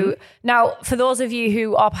 92. Now, for those of you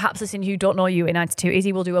who are perhaps listening who don't know UA 92,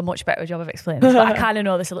 Izzy will do a much better job of explaining this, but I kind of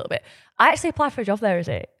know this a little bit. I actually applied for a job there,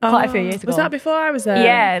 Izzy, quite a few years ago. Was that before I was there?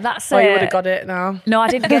 Yeah, that's... you would have got it now. No, I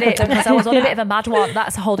didn't get it because I was on a bit of a mad one.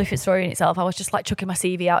 That's a whole different story in itself. I was just like chucking my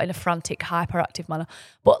CV out in a frantic, hyperactive manner.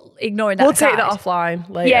 But ignoring that We'll take that offline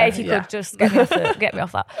later. Yeah, if you could just get me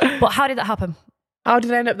off that. But how did that happen? How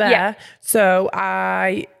did I end up there? Yeah. So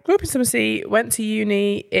I grew up in Somersea, went to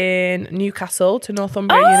uni in Newcastle to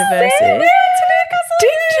Northumbria University. We went to Newcastle. Did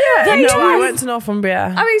you? No, I went to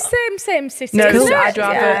Northumbria. I mean, same city. No, I'd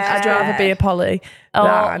rather be a poly.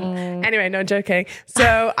 Anyway, no, joking.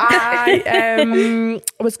 So I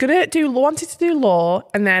wanted to do law,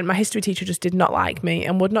 and then my history teacher just did not like me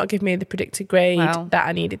and would not give me the predicted grade that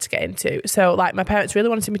I needed to get into. So like my parents really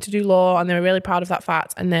wanted me to do law, and they were really proud of that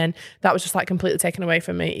fact, and then that was just like completely taken away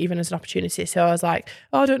from me, even as an opportunity. So I was like,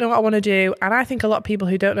 I don't know what I want to do. And I think a lot of people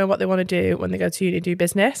who don't know what they want to do when they go to uni do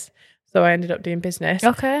business. So I ended up doing business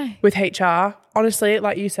with HR. Honestly,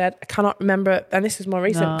 like you said, I cannot remember, and this is more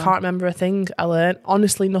recent, can't remember a thing I learned.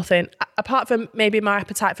 Honestly, nothing. Apart from maybe my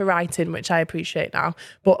appetite for writing, which I appreciate now.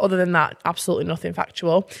 But other than that, absolutely nothing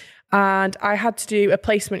factual. And I had to do a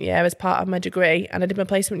placement year as part of my degree, and I did my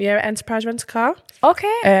placement year at Enterprise Rent a Car.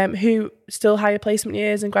 Who still hire placement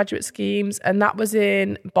years and graduate schemes, and that was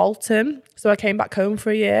in Bolton. So I came back home for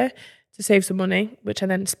a year to save some money, which I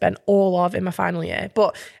then spent all of in my final year.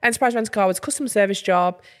 But Enterprise Rent a Car was a customer service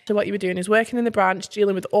job. So what you were doing is working in the branch,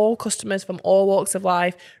 dealing with all customers from all walks of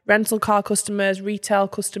life, rental car customers, retail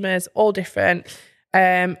customers, all different.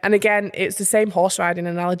 And again, it's the same horse riding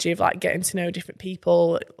analogy of like getting to know different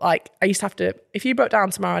people. Like I used to have to, if you broke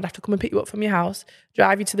down tomorrow, I'd have to come and pick you up from your house,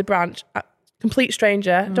 drive you to the branch. Complete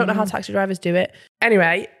stranger. Don't know how taxi drivers do it.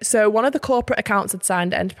 Anyway, so one of the corporate accounts I'd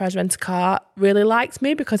signed at Enterprise Rent a Car really liked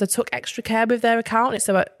me because I took extra care with their account.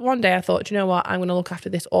 So one day I thought, you know what, I'm going to look after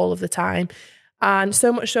this all of the time. And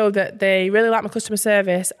so much so that they really liked my customer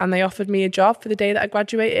service and they offered me a job for the day that I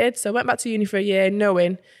graduated. So I went back to uni for a year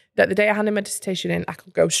knowing that the day I handed my dissertation in, I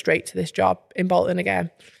could go straight to this job in Bolton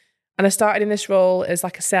again. And I started in this role as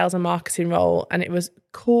like a sales and marketing role, and it was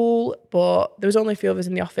cool, but there was only a few of us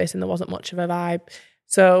in the office and there wasn't much of a vibe.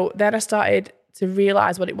 So then I started to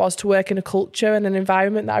realise what it was to work in a culture and an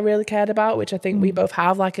environment that I really cared about, which I think we both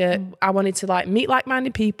have. I wanted to like meet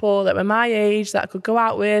like-minded people that were my age, that I could go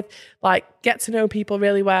out with, like get to know people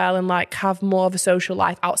really well and like have more of a social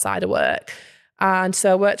life outside of work. And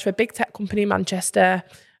so I worked for a big tech company in Manchester.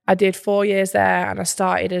 I did 4 years there and I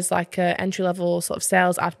started as like an entry-level sort of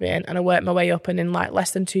sales admin, and I worked my way up, and in like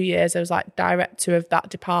less than 2 years I was like director of that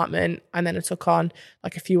department, and then I took on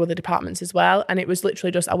like a few other departments as well. And it was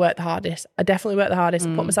literally just I worked the hardest. I definitely worked the hardest.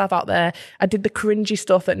 I put myself out there. I did the cringy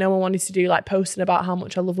stuff that no one wanted to do, like posting about how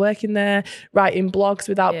much I love working there, writing blogs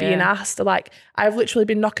without being asked. Like I've literally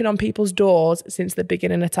been knocking on people's doors since the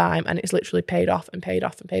beginning of time, and it's literally paid off and paid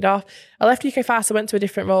off and paid off. I left UK Fast, I went to a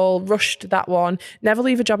different role, rushed that one. Never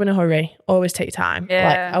leave a job in a hurry, always take time.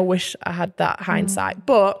 Like I wish I had that hindsight.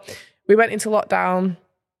 But we went into lockdown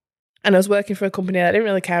and I was working for a company that I didn't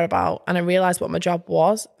really care about, and I realised what my job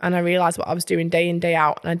was, and I realised what I was doing day in, day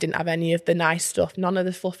out, and I didn't have any of the nice stuff, none of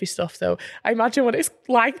the fluffy stuff. So I imagine what it's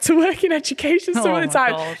like to work in education some of the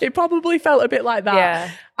time. God. It probably felt a bit like that.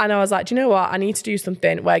 Yeah. And I was like, do you know what? I need to do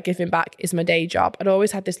something where giving back is my day job. I'd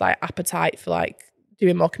always had this like appetite for like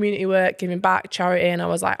doing more community work, giving back, charity. And I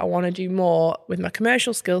was like, I want to do more with my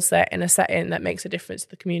commercial skill set in a setting that makes a difference to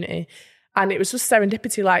the community. And it was just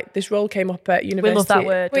serendipity. Like this role came up at university. We love that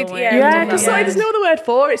word, don't we? Yeah, because there's no other word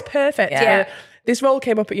for it. It's perfect. Yeah. This role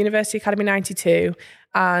came up at University Academy 92,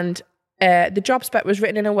 and the job spec was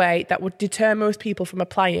written in a way that would deter most people from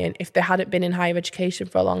applying if they hadn't been in higher education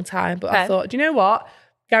for a long time. But I thought, do you know what?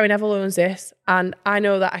 Gary Neville owns this, and I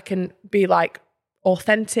know that I can be like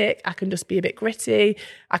authentic. I can just be a bit gritty.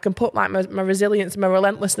 I can put like my resilience and my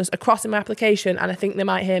relentlessness across in my application, and I think they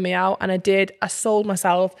might hear me out. And I did. I sold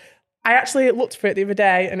myself. I actually looked for it the other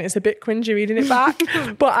day, and it's a bit cringy reading it back,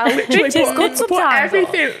 but I literally put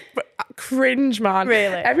everything, cringe, man.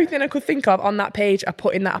 Really? Everything I could think of on that page, I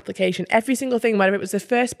put in that application. Every single thing, whether it was the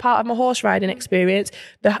first part of my horse riding experience,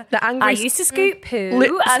 the angry... I used to scoop poo.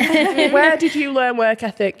 Where did you learn work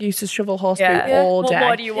ethic? You used to shovel horse poo all day. What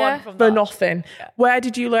more do you want from that? For nothing. Yeah. Where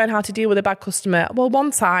did you learn how to deal with a bad customer? Well, one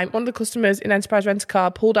time, one of the customers in Enterprise Rent a Car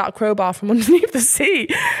pulled out a crowbar from underneath the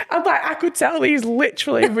seat. And like, I could tell these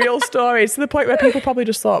literally real stories to the point where people probably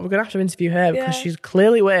just thought, we're going to have to interview her because she's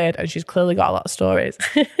clearly weird and she's clearly got a lot of stories.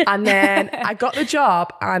 And then I got the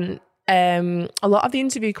job, and a lot of the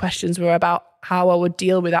interview questions were about how I would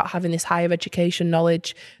deal without having this higher education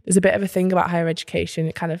knowledge. There's a bit of a thing about higher education.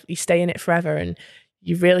 It kind of, you stay in it forever and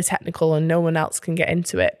you're really technical and no one else can get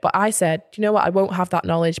into it. But I said, do you know what? I won't have that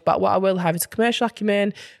knowledge, but what I will have is commercial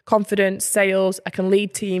acumen, confidence, sales. I can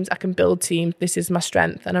lead teams. I can build teams. This is my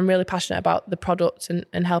strength. And I'm really passionate about the product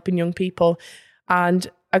and helping young people. And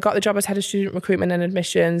I got the job as head of student recruitment and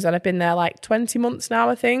admissions, and I've been there like 20 months now,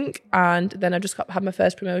 I think. And then I just had my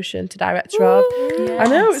first promotion to director of. Yes. I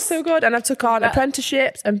know, it's so good. And I've took on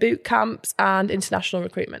apprenticeships and boot camps and international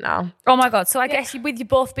recruitment now. Oh my God. So I guess with you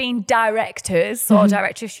both being directors or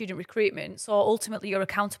director of student recruitment, so ultimately you're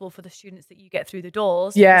accountable for the students that you get through the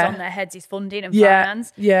doors. Yeah. Because on their heads is funding and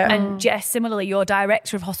finance. Yeah. And Jess, similarly, you're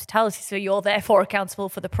director of hospitality. So you're therefore accountable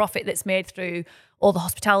for the profit that's made through all the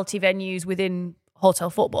hospitality venues within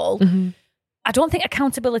hotel football. I don't think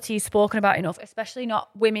accountability is spoken about enough, especially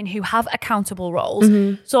not women who have accountable roles.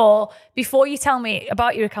 So before you tell me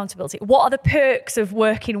about your accountability, what are the perks of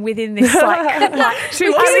working within this? Because I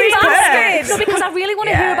really want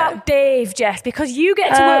to hear about Dave, Jess, because you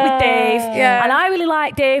get to work with Dave, and I really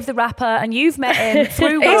like Dave the rapper, and you've met him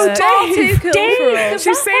through work. Dave, she's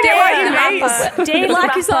saying it like your mates. Dave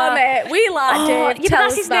like his own mate. We like Dave. Tell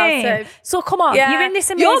us about him. So come on, you're in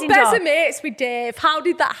this amazing job. You're better mates with Dave. How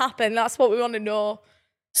did that happen? That's what we want to know.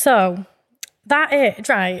 So that it,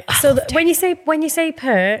 right? So when you say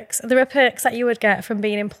perks, there are perks that you would get from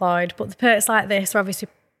being employed, but the perks like this are obviously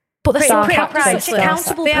But they're Pretty such priceless.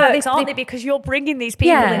 accountable They are, perks, aren't they? Because you're bringing these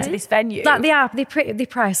people into this venue. Like they're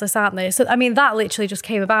priceless, aren't they? So I mean, that literally just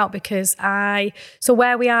came about because so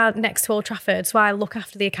where we are next to Old Trafford, so I look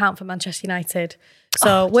after the account for Manchester United.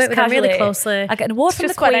 So work with them really closely. I get an award from the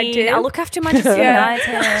Just what I Queen. do. I look after Manchester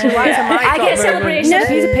United. I get a celebration of a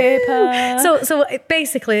piece of paper. So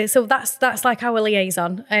basically, so that's like our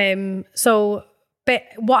liaison. But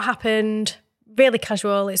what happened? Really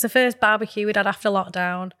casual. It's the first barbecue we'd had after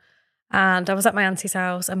lockdown. And I was at my auntie's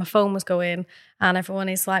house and my phone was going and everyone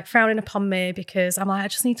is like frowning upon me because I'm like, I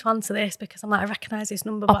just need to answer this because I'm like, I recognise this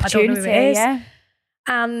number, but I don't know who it is. Yeah.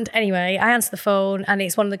 And anyway, I answer the phone and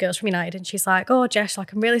it's one of the girls from United and she's like, oh, Jess,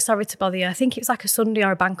 like, I'm really sorry to bother you. I think it was like a Sunday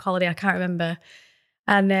or a bank holiday. I can't remember.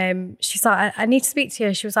 And she's like, I need to speak to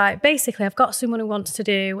you. She was like, basically, I've got someone who wants to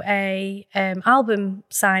do a album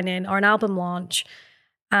signing or an album launch.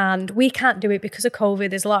 And we can't do it because of COVID.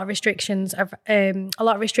 There's a lot of restrictions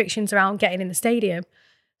around getting in the stadium. So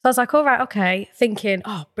I was like, all right, okay. Thinking,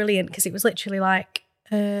 oh, brilliant. Because it was literally like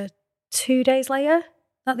 2 days later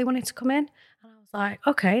that they wanted to come in. And I was like,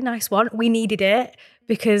 okay, nice one. We needed it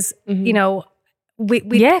because, we were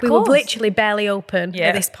literally barely open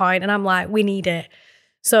at this point. And I'm like, we need it.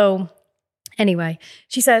 So anyway,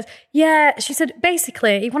 she said,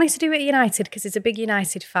 basically, he wanted to do it at United because he's a big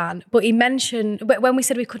United fan. But he mentioned, when we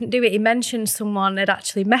said we couldn't do it, he mentioned someone had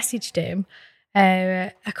actually messaged him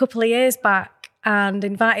a couple of years back and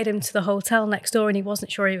invited him to the hotel next door and he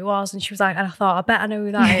wasn't sure who it was. And she was like, and I thought, I bet I know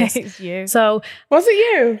who that is. It's you. So, Was it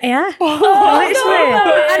you? yeah. I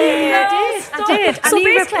did. So and he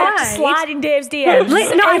basically, I'm replied. sliding Dave's DMs. No,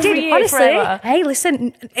 I every did. year Honestly, forever. hey,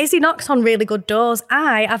 listen, Izzy knocks on really good doors.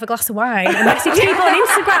 I have a glass of wine and message people on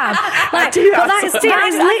Instagram. Like, do that that is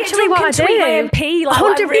sometimes. literally what I do. Tweet my MP, like,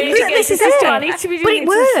 100%. I'm really good This at is this. it. I need to be But doing it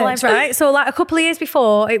this to works, celebrate. right? So, like a couple of years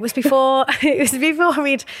before, it was before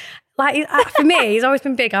we'd. Like, for me, he's always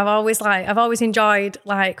been big. I've always enjoyed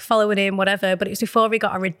like following him, whatever. But it was before he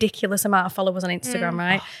got a ridiculous amount of followers on Instagram,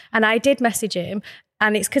 right? And I did message him,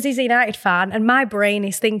 and it's because he's a United fan. And my brain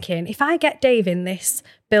is thinking, if I get Dave in this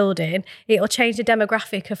building, it'll change the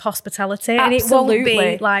demographic of hospitality, and it won't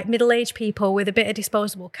Absolutely. be like middle-aged people with a bit of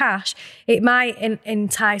disposable cash. It might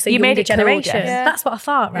entice a You made younger it cool, generation. Jess. Yeah. That's what I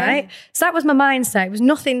thought, right? So that was my mindset. It was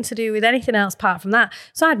nothing to do with anything else apart from that.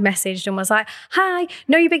 So I'd messaged and was like, hi,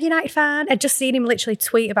 know you're a big United fan. I'd just seen him literally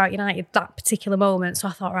tweet about United that particular moment. So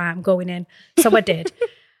I thought, right, I'm going in. So I did.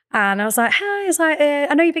 And I was like, hi,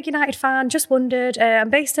 I know you're a big United fan. Just wondered, I'm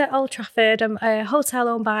based at Old Trafford. I'm a hotel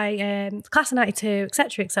owned by Class of 92,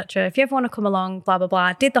 etc., etc. If you ever want to come along, blah, blah,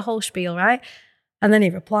 blah. Did the whole spiel, right? And then he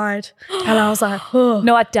replied. And I was like, oh.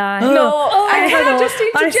 No, I'd die. No, can I just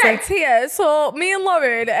interject Honestly. here? So me and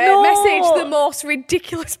Lauren messaged the most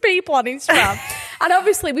ridiculous people on Instagram. And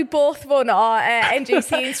obviously we both run our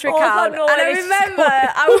NGC Insta Oh, I account. know And I where this is remember going.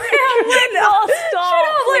 I went Stop,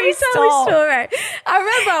 let me please tell this stop. story. I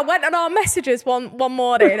remember I went on our messages one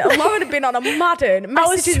morning and Lauren had been on a Madden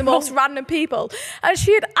messaging the most random people. And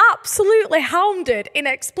she had absolutely hounded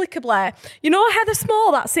inexplicably. You know Heather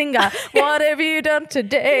Small, that singer? What have you done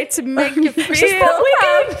today to make you feel proud? She had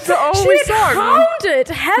hounded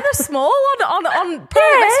Heather Small on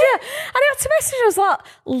private messenger. And I had to message her. I was like,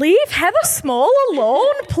 leave Heather Small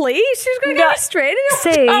alone, please. She's going to get restraining.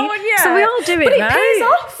 See, so we all do it, But it right? pays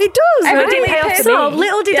off. It does. Every Right? day It pays pays off. off.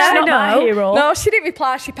 Little did Yeah. I Not my know. hero. No, she didn't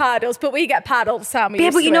reply. She parred us, but we get parred all the time. Yeah,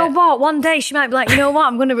 but you know what? One day she might be like, you know what?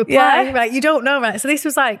 I'm going to reply. Yeah. Right? You don't know, right? So this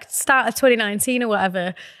was like start of 2019 or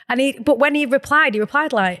whatever. But when he replied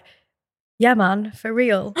like, yeah, man, for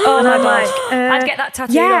real. And I'm like, I'd get that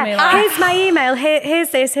tattooed on me. yeah, Like. here's my email. Here's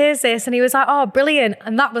this. And he was like, oh, brilliant.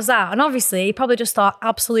 And that was that. And obviously, he probably just thought,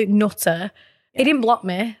 absolute nutter. He didn't block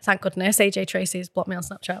me, thank goodness. AJ Tracy's blocked me on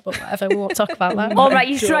Snapchat, but whatever, we won't talk about that. All right,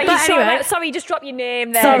 you But anyway. sorry, you just dropped your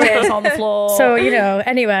name there. Sorry. It's on the floor. So,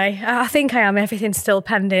 anyway, I think I am. Everything's still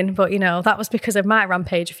pending, but, that was because of my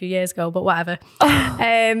rampage a few years ago, but whatever.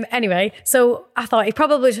 Anyway, so I thought he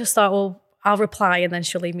probably just thought, well, I'll reply and then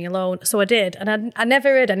she'll leave me alone. So I did, and I never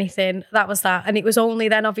heard anything. That was that. And it was only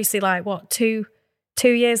then, obviously, like, what, 2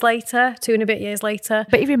 years later, 2 and a bit years later.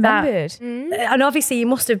 But he remembered. And obviously, you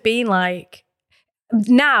must have been like,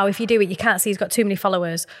 now, if you do it, you can't see he's got too many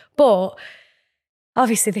followers. But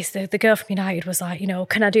obviously, the girl from United was like,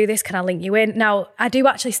 can I do this? Can I link you in? Now, I do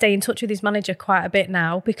actually stay in touch with his manager quite a bit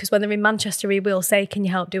now because when they're in Manchester, he will say, can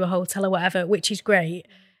you help do a hotel or whatever, which is great.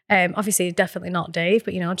 Obviously, definitely not Dave,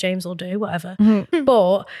 but, James will do whatever.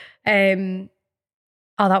 But,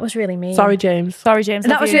 oh, that was really mean. Sorry, James. That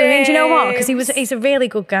was really mean. Do you know what? Because he's a really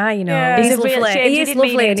good guy, Yeah. He's He's a real- lovely. James, He you is did mean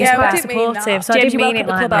lovely it. and he's Yeah, we quite didn't mean supportive. that. So I James, didn't you're mean welcome it at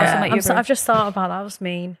the like clubhouse that. and let you I've just thought about that. That was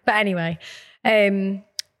mean. But anyway,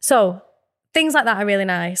 So things like that are really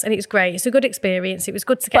nice, and it's great. It's a good experience. It was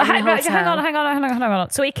good to get in the hotel. Hang on.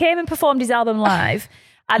 So he came and performed his album live,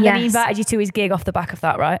 and then he invited you to his gig off the back of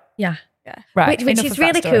that, right? Yeah. Right. Which is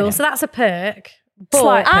really cool. So that's a perk.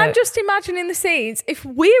 But I'm just imagining the scenes. If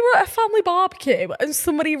we were at a family barbecue and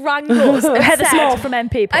somebody rang us and Heather Small from M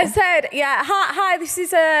People. I said, yeah, hi, this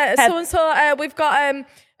is so-and-so. We've got,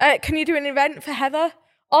 can you do an event for Heather?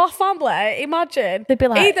 Our family, imagine. They'd be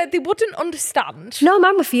like... Either they wouldn't understand. No,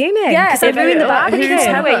 man were fuming. Yeah, because they've ruined the barbecue.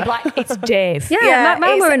 Like, it's Dave. Yeah,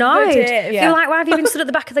 man were annoyed. Dave. You're like, why have you been stood at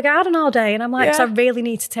the back of the garden all day? And I'm like, because I really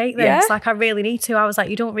need to take this. Yeah. Like, I really need to. I was like,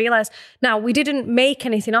 you don't realise. Now, we didn't make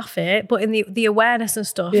anything off it, but in the awareness and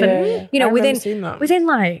stuff. And, you know, within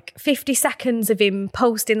like 50 seconds of him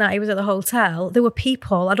posting that he was at the hotel, there were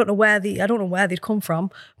people, I don't know where they'd come from,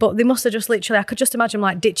 but they must have just literally, I could just imagine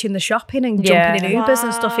like ditching the shopping and jumping in Ubers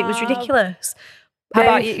and stuff. It was ridiculous. How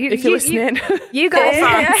about you? If you're listening. You go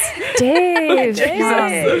France. Dave.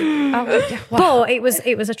 Wow. But it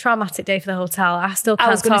was a traumatic day for the hotel. I still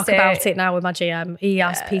can't talk about it now with my GM. He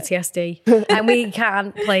has PTSD. And we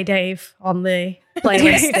can't play Dave on the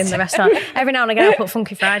playlist in the restaurant. Every now and again I'll put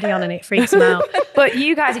Funky Friday on and it freaks him out. But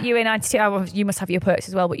you guys at UA92, you must have your perks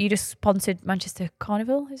as well, but you just sponsored Manchester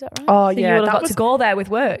Carnival, is that right? Oh, so yeah. You would have got to go there with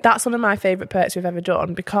work. That's one of my favourite perks we've ever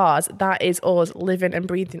done, because that is us living and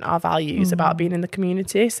breathing our values about being in the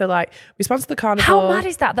community. So, like, we sponsored the Carnival. How mad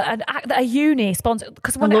is that a uni sponsored?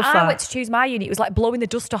 Because when I went to choose my uni, it was like blowing the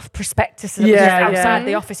dust off prospectuses outside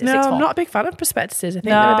the office at sixth form. I'm not a big fan of prospectuses. I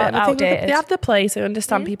think they're a bit outdated. They have their place. I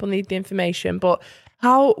understand people need the information, but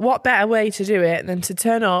what better way to do it than to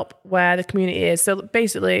turn up where the community is? So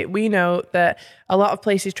basically, we know that a lot of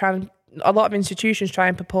institutions try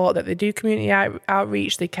and purport that they do community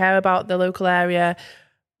outreach, they care about the local area,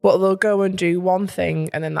 but they'll go and do one thing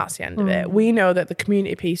and then that's the end of it. We know that the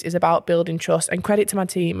community piece is about building trust, and credit to my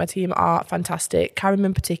team. My team are fantastic. Karen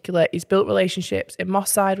in particular, he's built relationships in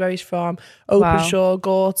Moss Side, where he's from, Openshaw,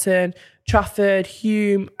 Gorton, Trafford,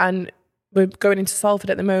 Hume, and we're going into Salford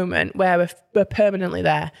at the moment, where we're permanently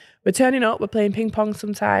there. We're turning up, we're playing ping pong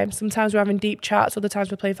sometimes we're having deep chats, other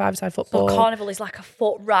times we're playing five-a-side football. So Carnival is like a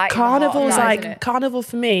foot right Carnival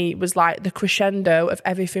for me was like the crescendo of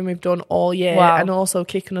everything we've done all year, and also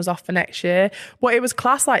kicking us off for next year. But it was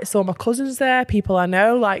class, like, saw my cousins there, people I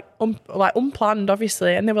know, like unplanned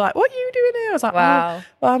obviously, and they were like, what are you doing here? I was like, well,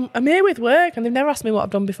 I'm here with work, and they've never asked me what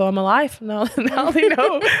I've done before in my life. Now they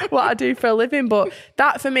know what I do for a living. But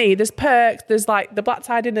that for me, there's perks, there's like the black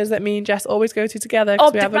tie dinners that me and Jess always go to together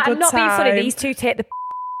because we have a good I'm not time. being funny, these two take the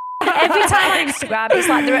every time on Instagram. It's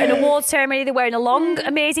like they're at an awards ceremony, they're wearing a long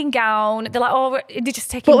amazing gown, they're like, they're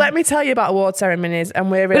just taking... But let me tell you about award ceremonies,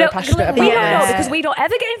 and we're really passionate about it. We don't know, because we don't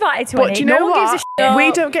ever get invited to any. Do you know what? Gives a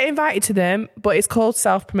we don't get invited to them, but it's called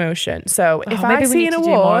self-promotion. So if I see an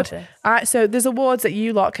award, so there's awards that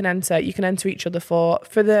you lot can enter. You can enter each other for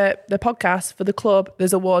the podcast, for the club.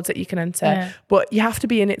 There's awards that you can enter, but you have to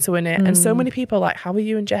be in it to win it. And so many people are like, how are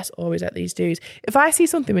you and Jess always at these dues? If I see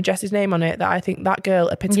something with Jess's name on it that I think that girl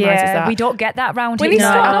epitomises that, we don't get that round here. This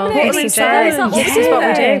is what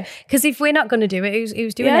we do. Because if we're not going to do it,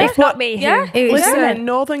 who's doing it? If not me, who? Listen,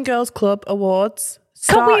 Northern Girls Club Awards.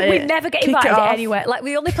 We never get invited anywhere. Like,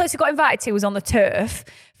 the only place we got invited to was on the turf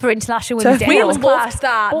for International Women's Day. We loved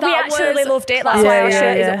that. But we actually loved it. That's why our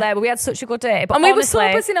shirt is up there. But we had such a good day. But and we were so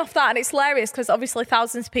buzzing off that, and it's hilarious because obviously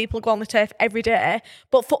thousands of people go on the turf every day.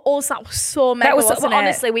 But for us, that was so mega. Wasn't it?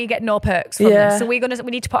 Honestly, we get no perks from them. So we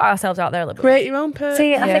need to put ourselves out there a little bit. Create your own perks.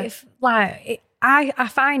 See, I think I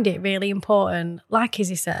find it really important, like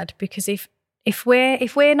Izzy said, because if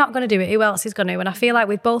we're not going to do it, who else is going to? And I feel like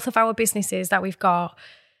with both of our businesses that we've got,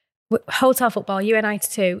 Hotel Football,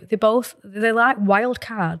 UA92, they're like wild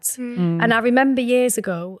cards. And I remember years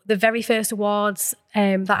ago, the very first awards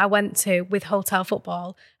that I went to with Hotel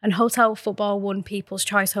Football, and Hotel Football won People's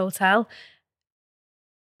Choice Hotel.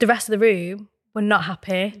 The rest of the room were not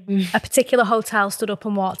happy. A particular hotel stood up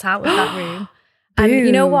and walked out of that room. And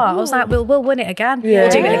you know what? I was like, we'll win it again. We'll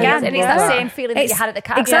do it again. And it's that same feeling that you had at the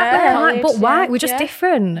cafe. Exactly. But why? We're just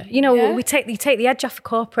different. You know, you take the edge off of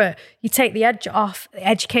corporate. You take the edge off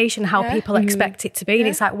education, how people expect it to be. And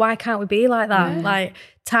it's like, why can't we be like that? Like,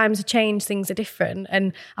 times have changed, things are different.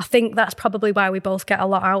 And I think that's probably why we both get a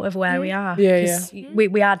lot out of where we are.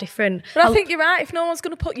 We are different. But I think you're right. If no one's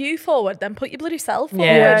going to put you forward, then put your bloody self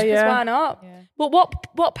forward. Because why not? But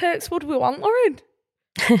what perks would we want, Lauren?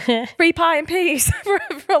 Free pie and peas for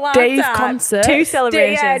a lifetime. Dave concert. 2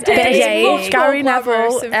 celebrations. Gary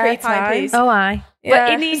Neville. Free pie and peas. Oh, aye.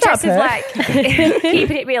 But in the interest of like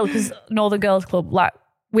keeping it real, because Northern Girls Club, like,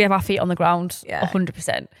 we have our feet on the ground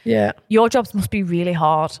 100%. Yeah. Your jobs must be really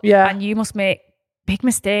hard. Yeah. And you must make big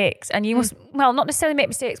mistakes, and you must, well, not necessarily make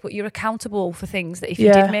mistakes, but you're accountable for things that if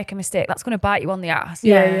you did make a mistake, that's going to bite you on the ass.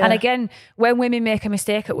 And again, when women make a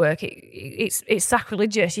mistake at work, it's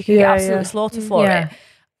sacrilegious. You can get absolutely slaughtered for it.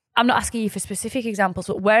 I'm not asking you for specific examples,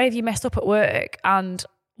 but where have you messed up at work, and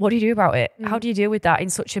what do you do about it? How do you deal with that in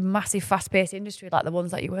such a massive, fast-paced industry like the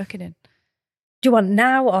ones that you're working in? Do you want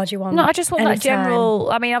now or do you want? No, I just want that anytime? General.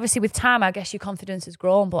 I mean, obviously, with time, I guess your confidence has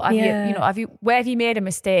grown. But where have you made a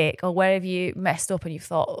mistake, or where have you messed up and you've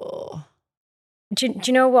thought, oh? Do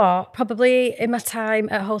you know what? Probably in my time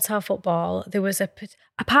at hotel football, there was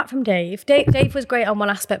apart from Dave was great on one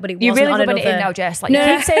aspect, but it wasn't really on rubbing another. it in now, Jess. Like, you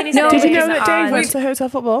keep saying his name. Did you know that Dave went to hotel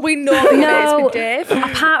football? We know No, with Dave.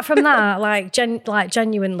 apart from that,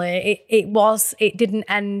 genuinely, it didn't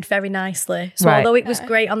end very nicely. So although it was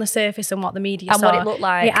great on the surface and what the media and saw, what it looked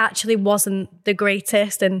like, it actually wasn't the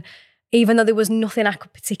greatest. And even though there was nothing I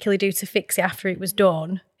could particularly do to fix it after it was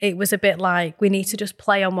done, it was a bit like, we need to just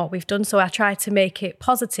play on what we've done. So I tried to make it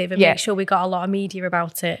positive and make sure we got a lot of media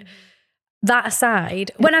about it. That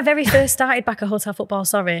aside, when I very first started back at hotel football,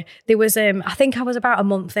 there was, I think I was about a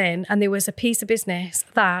month in, and there was a piece of business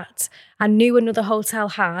that I knew another hotel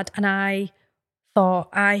had, and I thought,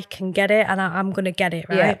 I can get it, and I'm going to get it,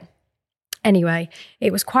 right? Yeah. Anyway,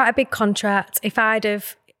 it was quite a big contract. If I'd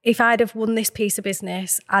have won this piece of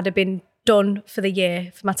business, I'd have been done for the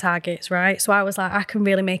year for my targets, right? So I was like, I can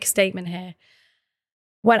really make a statement here.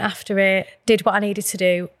 Went after it, did what I needed to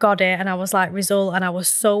do, got it, and I was like, result, and I was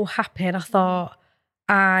so happy, and I thought,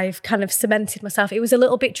 I've kind of cemented myself. It was a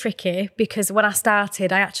little bit tricky because when I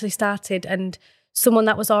actually started, and someone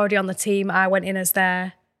that was already on the team, I went in as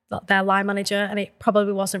their line manager, and it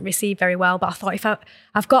probably wasn't received very well, but I thought, if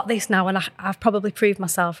I've got this now, and I've probably proved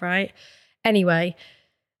myself, right? Anyway,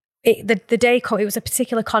 the day came, it was a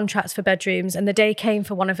particular contract for bedrooms, and the day came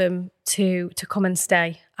for one of them to come and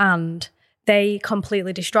stay, and they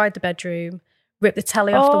completely destroyed the bedroom, ripped the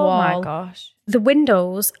telly off the wall. Oh my gosh. The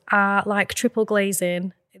windows are like triple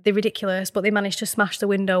glazing. They're ridiculous, but they managed to smash the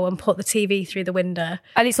window and put the TV through the window.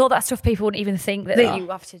 And it's all that stuff people wouldn't even think that you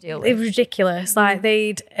have to deal with. It was ridiculous. Like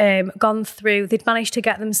they'd they'd managed to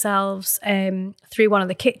get themselves through one of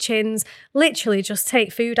the kitchens, literally just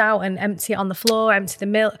take food out and empty it on the floor, empty the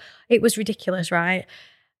milk. It was ridiculous, right?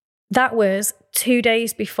 That was 2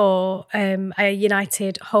 days before a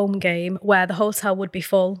United home game where the hotel would be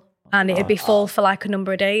full, and it'd be full for like a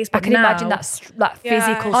number of days. But I can imagine that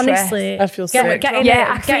physical stress. Honestly, I feel sick. Getting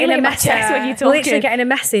a message when you're talking. Literally getting a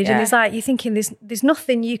message, and it's like you're thinking there's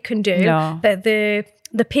nothing you can do. No. That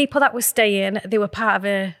the people that were staying, they were part of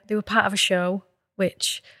a show,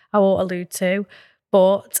 which I won't allude to.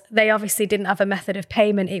 But they obviously didn't have a method of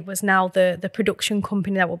payment. It was now the production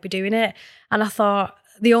company that would be doing it. And I thought,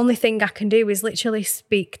 the only thing I can do is literally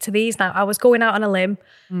speak to these now. I was going out on a limb.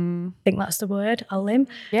 I think that's the word, a limb.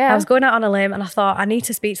 Yeah. I was going out on a limb, and I thought, I need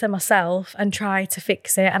to speak to them myself and try to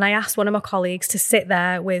fix it. And I asked one of my colleagues to sit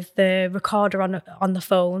there with the recorder on the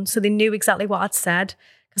phone, so they knew exactly what I'd said,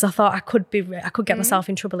 because I thought I could get myself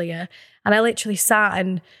in trouble here. And I literally sat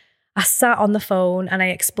on the phone and I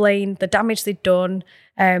explained the damage they'd done,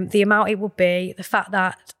 the amount it would be, the fact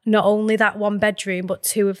that not only that one bedroom, but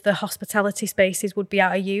 2 of the hospitality spaces would be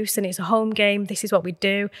out of use, and it's a home game. This is what we'd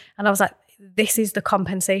do. And I was like, this is the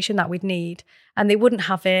compensation that we'd need. And they wouldn't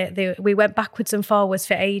have it. We went backwards and forwards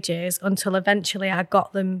for ages until eventually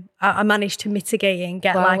I managed to mitigate it and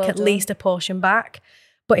get at least a portion back.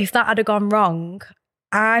 But if that had gone wrong,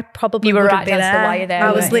 I probably wouldn't be there.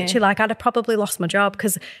 I was literally like, I'd have probably lost my job,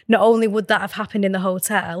 because not only would that have happened in the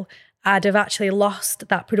hotel, I'd have actually lost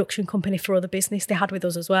that production company for other business they had with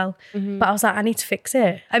us as well. But I was like, I need to fix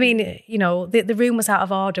it. I mean, the room was out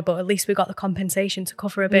of order, but at least we got the compensation to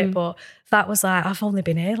cover a bit. But that was like, I've only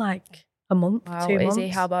been here like a month, 2 months. Izzy,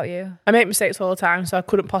 how about you? I make mistakes all the time, so I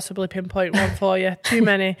couldn't possibly pinpoint one for you. Too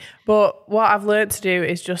many. But what I've learned to do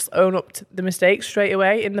is just own up to the mistakes straight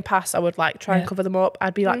away. In the past, I would try and cover them up.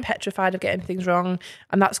 I'd be petrified of getting things wrong,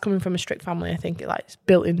 and that's coming from a strict family. I think it's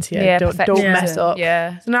built into you. Don't mess up.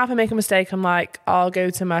 Yeah. So now if I make a mistake, I'm like, I'll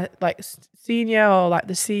go to my senior or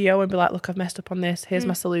the CEO and be like, look, I've messed up on this. Here's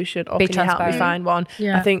my solution. Or can you help me find one?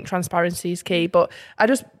 Yeah. I think transparency is key. But I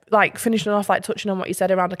just finishing off, touching on what you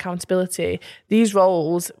said around accountability, these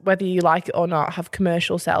roles, whether you like it or not, have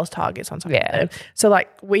commercial sales targets on top of them. So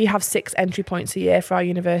we have 6 entry points a year for our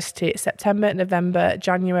university. It's September, November,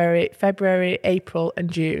 January, February, April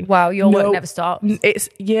and June. Wow, your work never stops. It's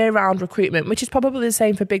year-round recruitment, which is probably the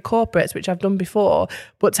same for big corporates, which I've done before.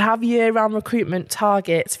 But to have year-round recruitment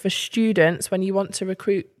targets for students, when you want to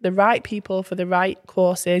recruit the right people for the right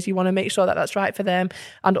courses, you want to make sure that that's right for them.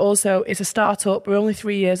 And also, it's a startup. We're only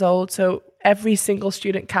 3 years old, so every single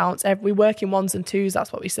student counts. We work in ones and twos,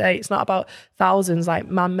 that's what we say. It's not about thousands like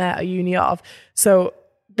man met a uni of. So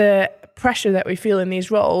the pressure that we feel in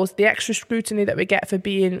these roles, the extra scrutiny that we get for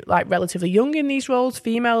being like relatively young in these roles,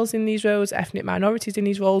 females in these roles, ethnic minorities in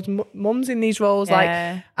these roles, mums in these roles,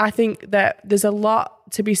 like I think that there's a lot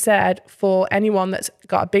to be said for anyone that's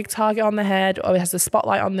got a big target on their head or has a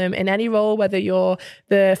spotlight on them in any role, whether you're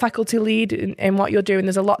the faculty lead in what you're doing.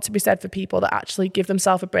 There's a lot to be said for people that actually give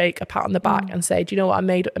themselves a break, a pat on the back and say, do you know what, I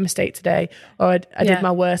made a mistake today, or I did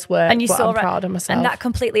my worst work, and but I'm proud of myself. And that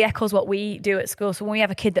completely echoes what we do at school. So when we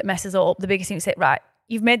have a kid that messes up, the biggest thing is say, right,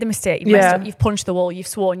 you've made the mistake, you've messed up, you've punched the wall, you've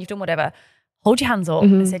sworn, you've done whatever. Hold your hands up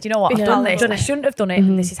and say, do you know what, I've done this, I shouldn't have done it,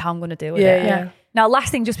 and this is how I'm going to deal with it. Now,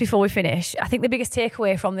 last thing, just before we finish, I think the biggest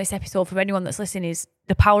takeaway from this episode for anyone that's listening is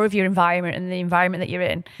the power of your environment and the environment that you're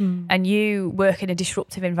in. And you work in a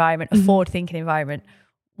disruptive environment, a forward-thinking environment.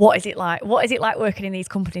 What is it like? What is it like working in these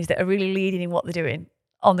companies that are really leading in what they're doing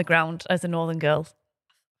on the ground as a Northern girl?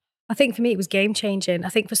 I think for me, it was game-changing. I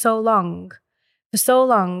think for so long,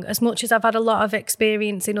 as much as I've had a lot of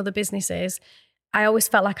experience in other businesses, I always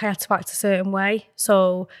felt like I had to act a certain way.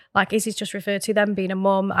 So like Izzy's just referred to them being a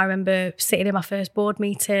mum. I remember sitting in my first board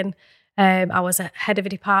meeting. I was a head of a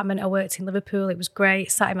department. I worked in Liverpool. It was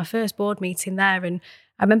great. Sat in my first board meeting there. And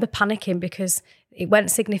I remember panicking because it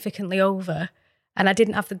went significantly over. And I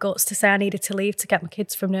didn't have the guts to say I needed to leave to get my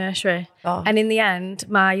kids from nursery. And in the end,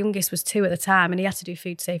 my youngest was 2 at the time, and he had to do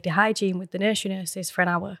food safety hygiene with the nursery nurses for an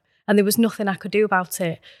hour. And there was nothing I could do about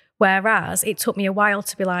it. Whereas it took me a while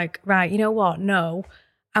to be like, right, you know what? No,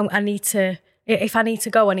 I need to, if I need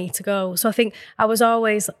to go, I need to go. So I think I was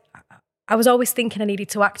always thinking I needed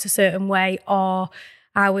to act a certain way, or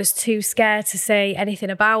I was too scared to say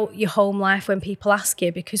anything about your home life when people ask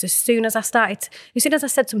you, because as soon as I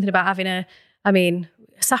said something about having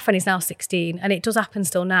Saffron is now 16 and it does happen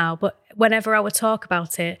still now, but whenever I would talk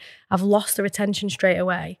about it, I've lost their attention straight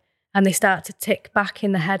away and they start to tick back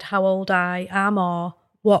in the head how old I am or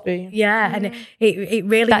what, and it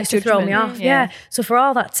really used to throw me off. So for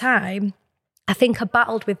all that time, I think I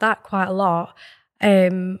battled with that quite a lot.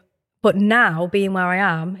 But now, being where I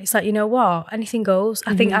am, it's like, you know what? Anything goes.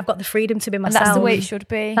 I think I've got the freedom to be myself. And that's the way it should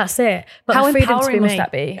be. That's it. But how the freedom empowering to be must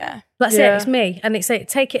that be? That's it. It's me. And it's like,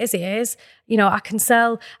 take it as it is. You know, I can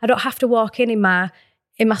sell. I don't have to walk in my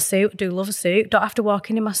suit. I do love a suit. Don't have to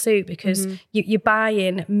walk in my suit because you're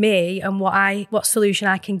buying me and what solution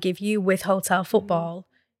I can give you with hotel football.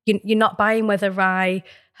 You're not buying whether I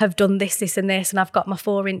have done this and this and I've got my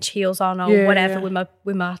 4-inch heels on or whatever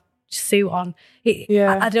with my suit on.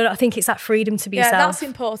 I think it's that freedom to be yourself. Yeah, that's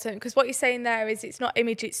important, because what you're saying there is it's not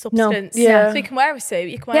image, it's substance. So you can wear a suit,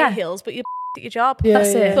 you can wear heels, but you're at your job. That's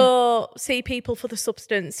it. So see people for the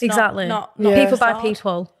substance. Exactly. Not people by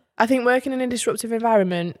people. I think working in a disruptive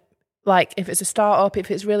environment, like if it's a startup, if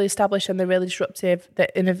it's really established and they're really disruptive, they're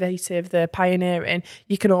innovative, they're pioneering,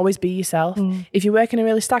 you can always be yourself. If you work in a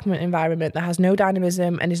really stagnant environment that has no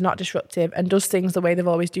dynamism and is not disruptive and does things the way they've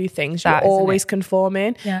always do things, you're always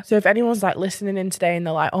conforming. So if anyone's like listening in today and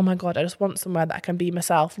they're like, oh my God, I just want somewhere that I can be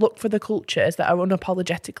myself, look for the cultures that are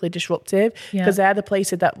unapologetically disruptive, because they're the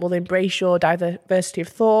places that will embrace your diversity of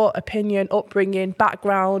thought, opinion, upbringing,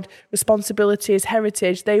 background, responsibilities,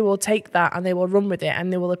 heritage. They will take that and they will run with it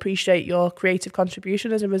and they will appreciate your creative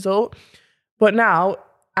contribution as a result. But now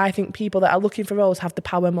I think people that are looking for roles have the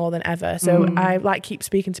power more than ever. So I keep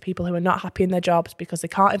speaking to people who are not happy in their jobs because they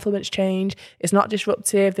can't influence change. It's not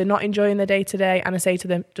disruptive. They're not enjoying their day to day. And I say to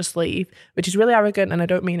them, just leave, which is really arrogant. And I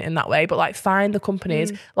don't mean it in that way, but like find the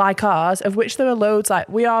companies like ours, of which there are loads. Like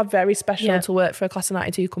we are very special to work for a class of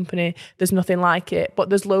 92 company. There's nothing like it, but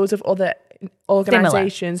there's loads of other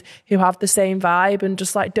organizations who have the same vibe, and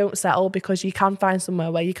just like don't settle, because you can find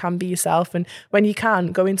somewhere where you can be yourself. And when you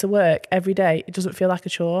can go into work every day, it doesn't feel like a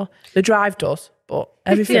chore. The drive does, but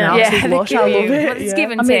everything else is lush. I love it. It's give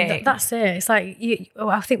and take. That's it. It's like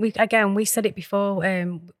I think we said it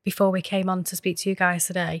before we came on to speak to you guys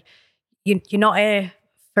today. You're not here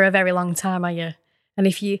for a very long time, are you? And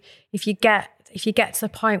if you get to the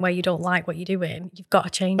point where you don't like what you're doing, you've got to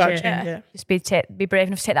change it. Just be brave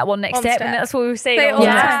enough to take that one next step. And that's what we were saying all the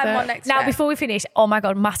time. Now, before we finish, oh my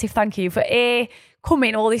God, massive thank you for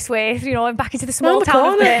coming all this way, and back into the small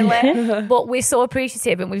town of Burnley. But we're so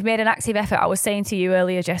appreciative, and we've made an active effort. I was saying to you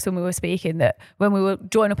earlier, Jess, when we were speaking, that when we were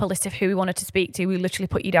drawing up a list of who we wanted to speak to, we literally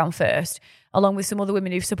put you down first, along with some other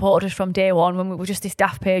women who've supported us from day one, when we were just this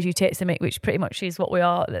daft page who takes the mick, which pretty much is what we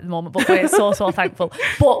are at the moment, but we're so thankful.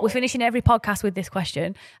 But we're finishing every podcast with this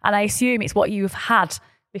question, and I assume it's what you've had,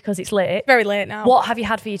 because it's late. Very late now. What have you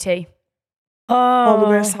had for your tea? Oh, we're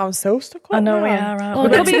going to sound so stuck on I know now. we are, aren't Oh,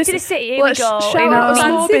 we? coming into the city, here we Let's go. shout In out a our-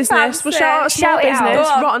 small fancy business. We'll shout out a small Shout it out. business.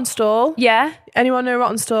 Go on. Rotten Stall. Yeah. Anyone know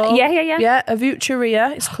Rotten Stall? Yeah. Yeah,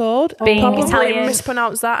 Avuceria it's called. Being Probably Italian.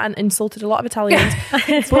 mispronounced that and insulted a lot of Italians.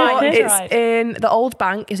 It's but fine, it's it's right. in the Old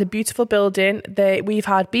Bank. It's a beautiful building. We've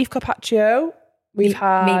had beef carpaccio. We've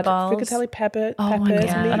had meatballs. fricatelli peppers. Oh my peppers,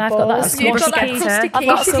 God. meatballs. And I've got that You've got that crusty crusty I've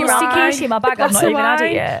got quiche. some crusty wine. quiche in my bag. I've Glass not of even had it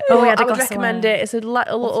wine. yet. Oh, we had a I would glass of recommend wine. it. It's a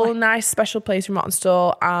little nice special place from Rotten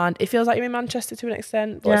Stall, and it feels like you're in Manchester to an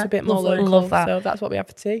extent, but it's Yeah, a bit more lovely. local. Love that. So that's what we have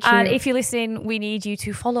for tea. And if you're listening, we need you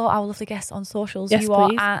to follow our lovely guests on socials. Yes, you are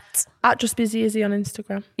please. at Just Busy Izzy on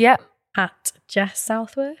Instagram. yep. At Jess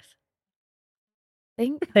Southworth. I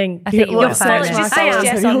think I think You'll you'll find find me. me. Just I search am.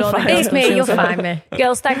 Jess You'll on Northern find Girls. me. It's me, you'll Socials. find me.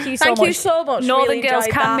 Girls, thank you so Thank much. you so much. Northern Really Girls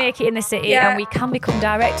enjoyed can that. make it in the city, Yeah. and we can become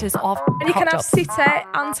directors of And you can Hot have Jobs. city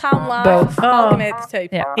and town life. Both. Amalgamate the two.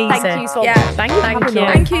 Yeah. Easy. Thank you so Yeah. much. Thank you for Thank having you.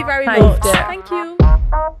 us. Thank you very Thanks. much. Thank you.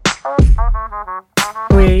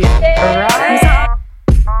 We